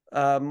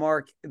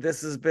 Mark,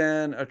 this has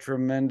been a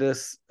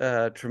tremendous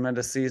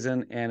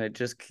season, and it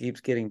just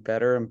keeps getting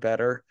better and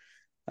better.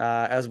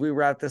 As we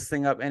wrap this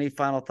thing up, any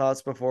final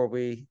thoughts before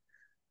we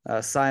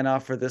sign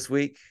off for this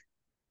week?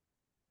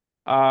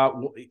 I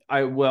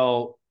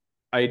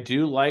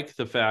do like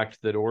the fact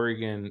that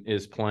Oregon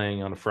is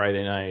playing on a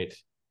Friday night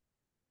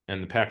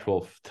and the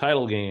Pac-12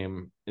 title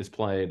game is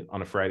played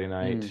on a Friday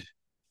night.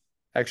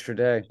 Extra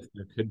day.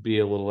 There could be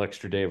a little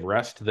extra day of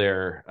rest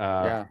there,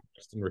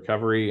 rest and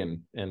recovery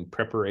and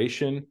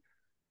preparation.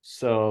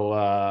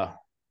 So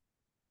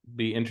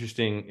be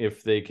interesting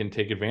if they can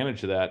take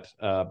advantage of that.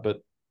 But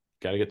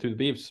got to get through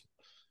the Beavs.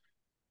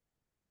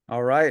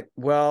 All right.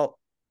 Well,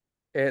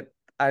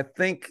 I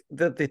think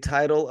that the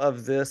title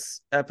of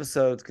this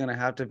episode is going to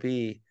have to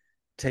be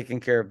Taking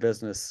Care of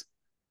Business.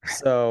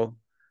 So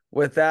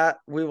with that,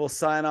 we will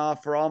sign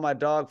off. For all my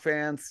Dawg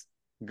fans,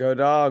 go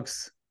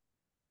Dogs.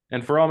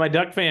 And for all my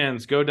Duck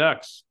fans, go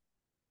Ducks.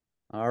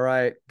 All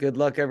right. Good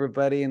luck,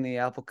 everybody, in the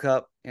Apple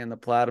Cup and the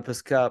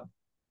Platypus Cup.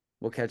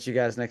 We'll catch you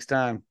guys next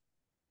time.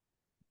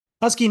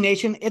 Husky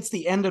Nation, it's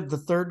the end of the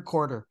third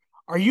quarter.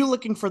 Are you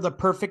looking for the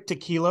perfect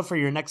tequila for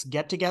your next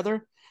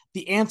get-together?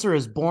 The answer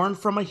is born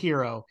from a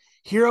hero,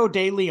 Hero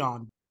de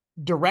Leon,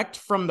 direct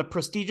from the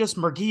prestigious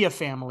Murguia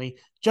family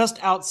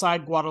just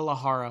outside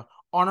Guadalajara,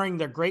 honoring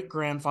their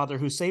great-grandfather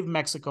who saved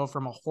Mexico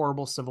from a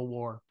horrible civil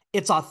war.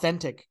 It's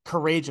authentic,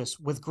 courageous,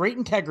 with great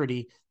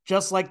integrity,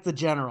 just like the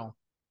General.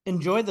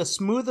 Enjoy the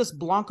smoothest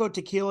Blanco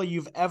tequila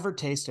you've ever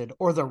tasted,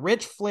 or the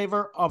rich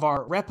flavor of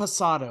our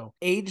Reposado,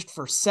 aged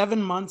for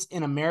 7 months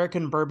in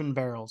American bourbon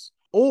barrels.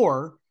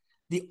 Or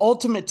the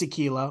ultimate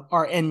tequila,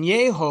 our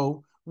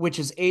Añejo, which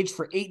is aged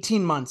for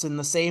 18 months in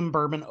the same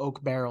bourbon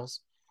oak barrels.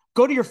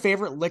 Go to your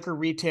favorite liquor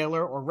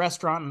retailer or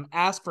restaurant and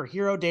ask for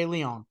Hero de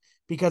Leon,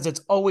 because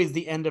it's always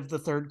the end of the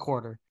third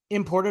quarter.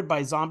 Imported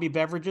by Zombie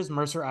Beverages,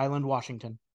 Mercer Island, Washington.